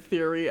into your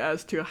theory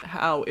as to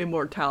how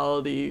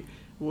immortality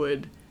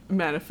would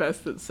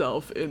manifest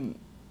itself in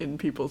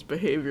people's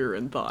behavior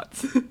and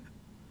thoughts.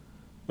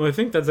 Well, I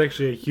think that's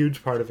actually a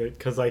huge part of it,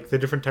 because like the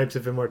different types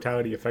of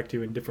immortality affect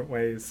you in different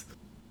ways.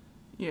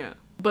 Yeah.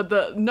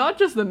 But not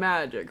just the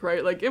magic,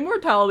 right? Like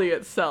immortality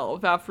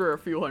itself, after a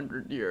few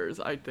hundred years,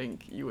 I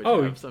think you would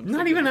have some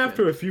not even significant-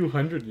 after a few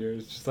hundred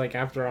years, just like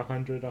after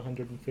 100,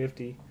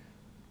 150,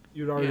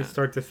 you'd already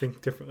start to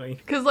think differently.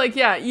 Because, like,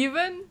 yeah,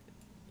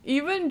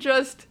 even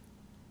just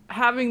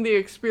having the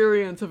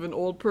experience of an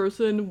old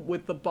person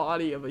with the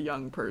body of a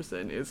young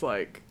person is,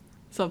 like,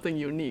 something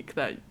unique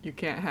that you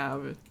can't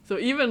have. So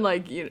even,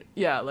 like,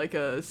 like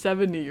a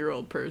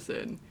 70-year-old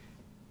person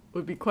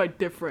would be quite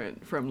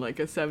different from, like,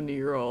 a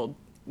 70-year-old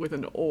with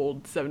an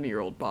old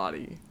 70-year-old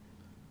body.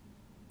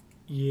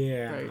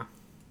 Yeah. Right.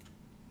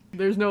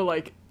 There's no,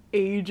 like,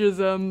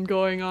 ageism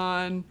going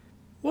on.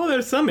 Well,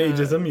 there's some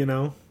ageism, you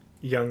know.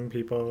 Young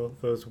people,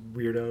 those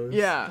weirdos.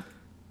 Yeah.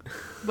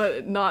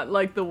 But not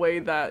like the way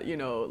that,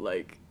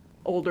 like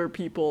older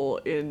people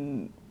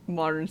in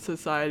modern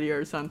society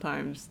are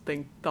sometimes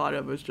thought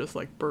of as just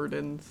like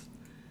burdens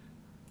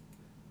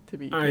to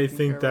be I taken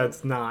think care of.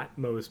 that's not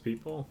most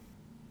people.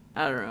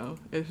 I don't know.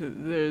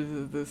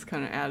 There's this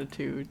kind of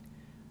attitude.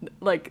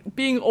 Like,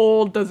 being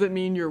old doesn't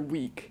mean you're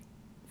weak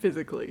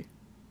physically,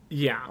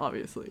 Yeah.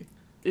 obviously.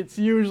 It's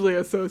usually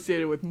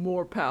associated with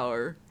more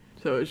power,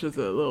 so it's just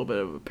a little bit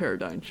of a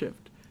paradigm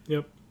shift.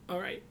 Yep. All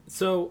right.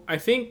 So I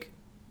think,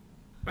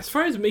 as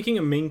far as making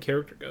a main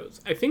character goes,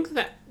 I think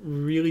that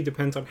really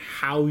depends on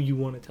how you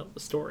want to tell the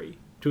story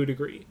to a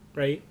degree,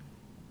 right?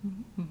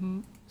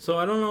 Mm-hmm. So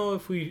I don't know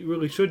if we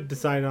really should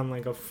decide on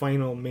like a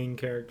final main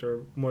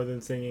character more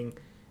than saying,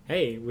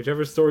 hey,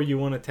 whichever story you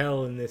want to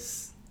tell in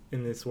this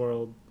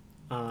world,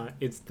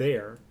 it's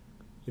there,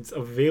 it's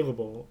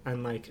available,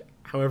 and like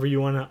however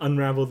you want to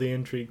unravel the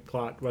intrigue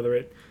plot, whether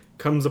it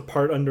comes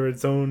apart under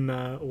its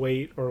own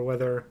weight or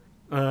whether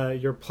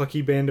your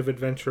plucky band of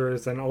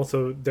adventurers and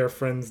also their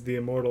friends, the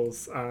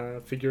Immortals,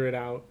 figure it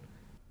out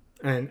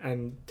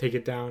and take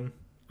it down.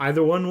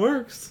 Either one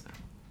works.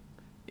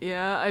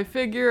 Yeah, I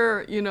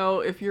figure,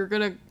 if you're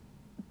gonna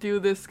do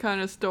this kind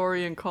of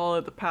story and call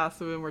it the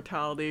Path of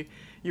Immortality,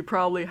 you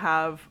probably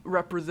have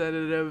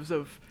representatives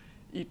of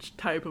each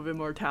type of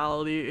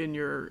immortality in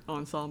your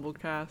ensemble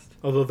cast.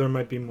 Although there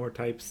might be more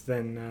types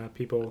than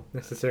people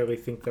necessarily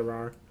think there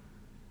are.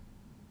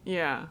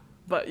 Yeah,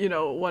 but,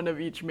 one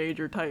of each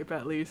major type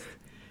at least.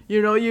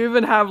 You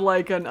even have,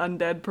 like, an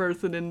undead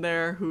person in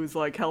there who's,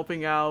 like,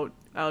 helping out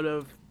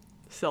of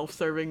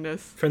self-servingness.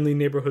 Friendly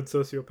neighborhood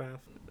sociopath.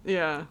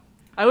 Yeah.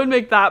 I would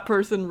make that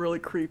person really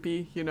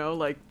creepy,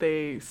 like,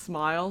 they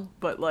smile,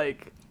 but,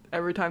 like,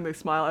 every time they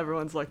smile,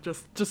 everyone's like,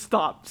 just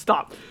stop.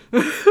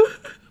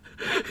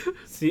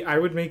 See, I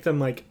would make them,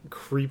 like,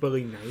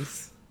 creepily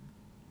nice.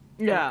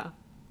 Yeah.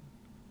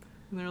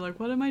 And they're like,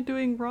 what am I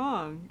doing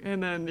wrong?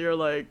 And then you're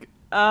like,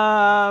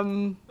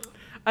 I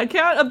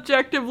can't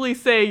objectively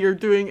say you're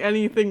doing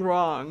anything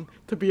wrong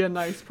to be a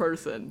nice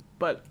person,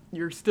 but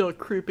you're still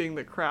creeping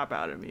the crap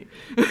out of me.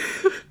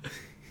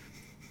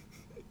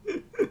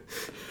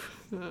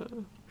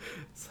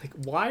 It's like,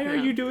 why are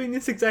you doing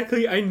this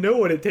exactly? I know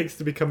what it takes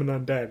to become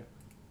an undead.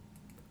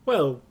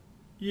 Well,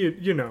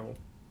 you know,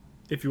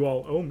 if you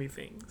all owe me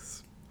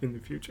things in the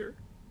future.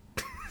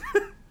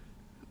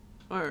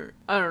 Or,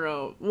 I don't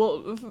know.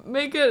 Well,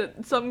 make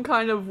it some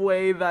kind of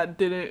way that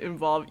didn't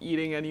involve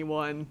eating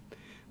anyone,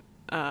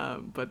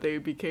 but they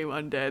became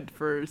undead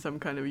for some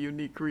kind of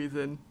unique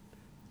reason.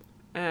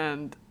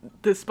 And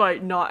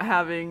despite not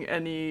having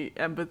any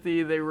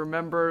empathy, they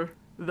remember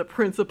the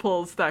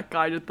principles that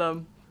guided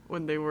them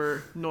when they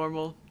were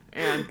normal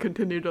and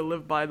continue to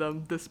live by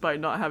them despite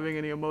not having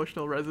any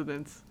emotional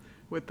resonance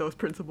with those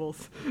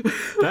principles.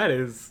 That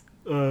is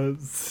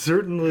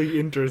certainly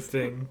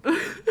interesting.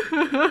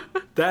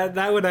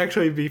 That would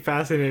actually be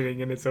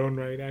fascinating in its own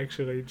right,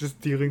 actually, just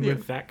dealing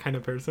with that kind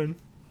of person.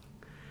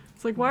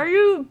 It's like, why are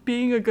you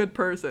being a good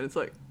person? It's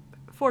like,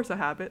 force a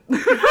habit.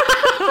 That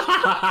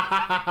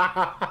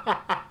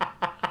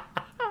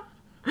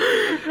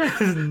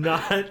is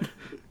not...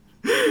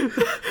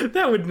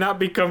 That would not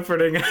be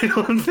comforting, I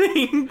don't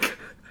think.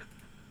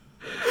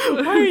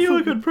 Why are you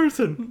a good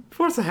person?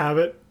 Force a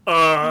habit.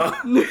 I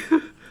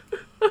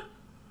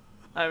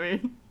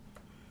mean,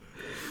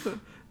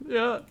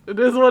 yeah, it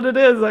is what it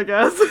is, I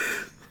guess.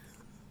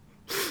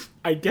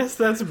 I guess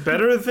that's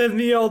better than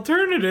the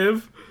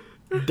alternative.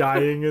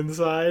 Dying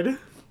inside.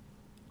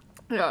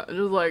 Yeah,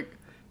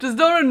 just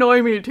don't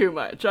annoy me too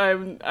much.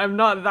 I'm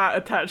not that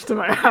attached to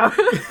my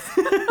habits.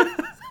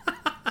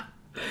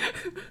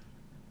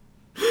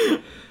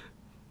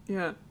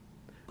 Yeah.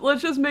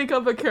 Let's just make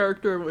up a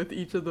character with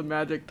each of the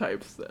magic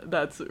types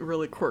that's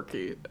really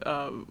quirky,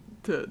 to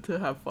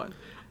have fun.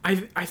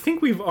 I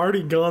think we've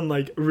already gone,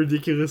 like,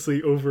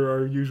 ridiculously over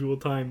our usual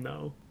time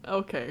now.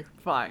 Okay,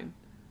 fine.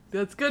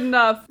 That's good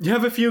enough. You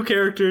have a few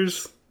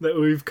characters. that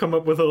we've come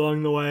up with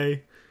along the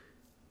way.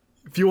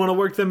 If you want to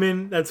work them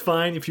in, that's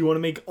fine. If you want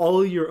to make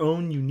all your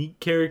own unique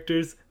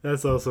characters,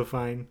 that's also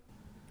fine.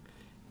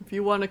 If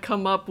you want to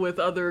come up with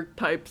other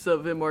types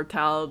of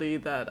immortality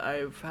that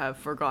I have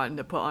forgotten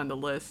to put on the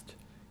list,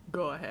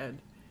 go ahead.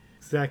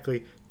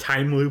 Exactly.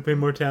 Time loop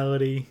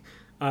immortality.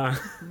 Oh,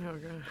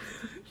 God.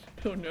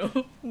 Oh,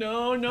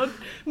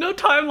 no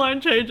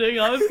timeline changing.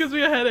 Oh, this gives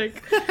me a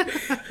headache.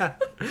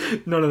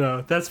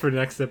 No. That's for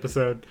next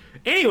episode.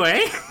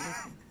 Anyways,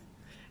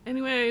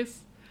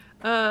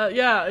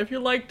 yeah, if you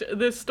liked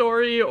this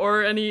story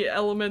or any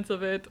elements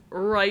of it,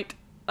 write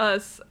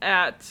us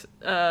at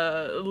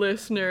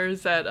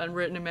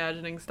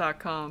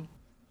listeners@unwrittenimaginings.com.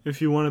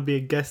 If you want to be a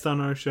guest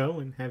on our show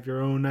and have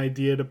your own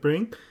idea to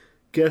bring,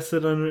 guest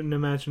at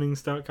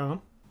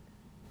unwrittenimaginings.com.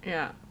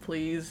 Yeah,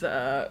 please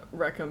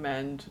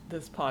recommend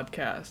this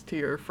podcast to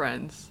your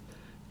friends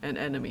and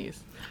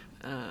enemies.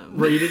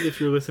 Rate it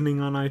if you're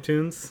listening on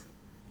iTunes.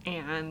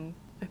 And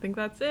I think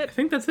that's I it.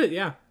 think that's it,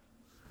 yeah.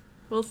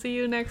 We'll see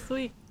you next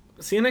week.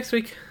 See you next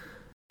week.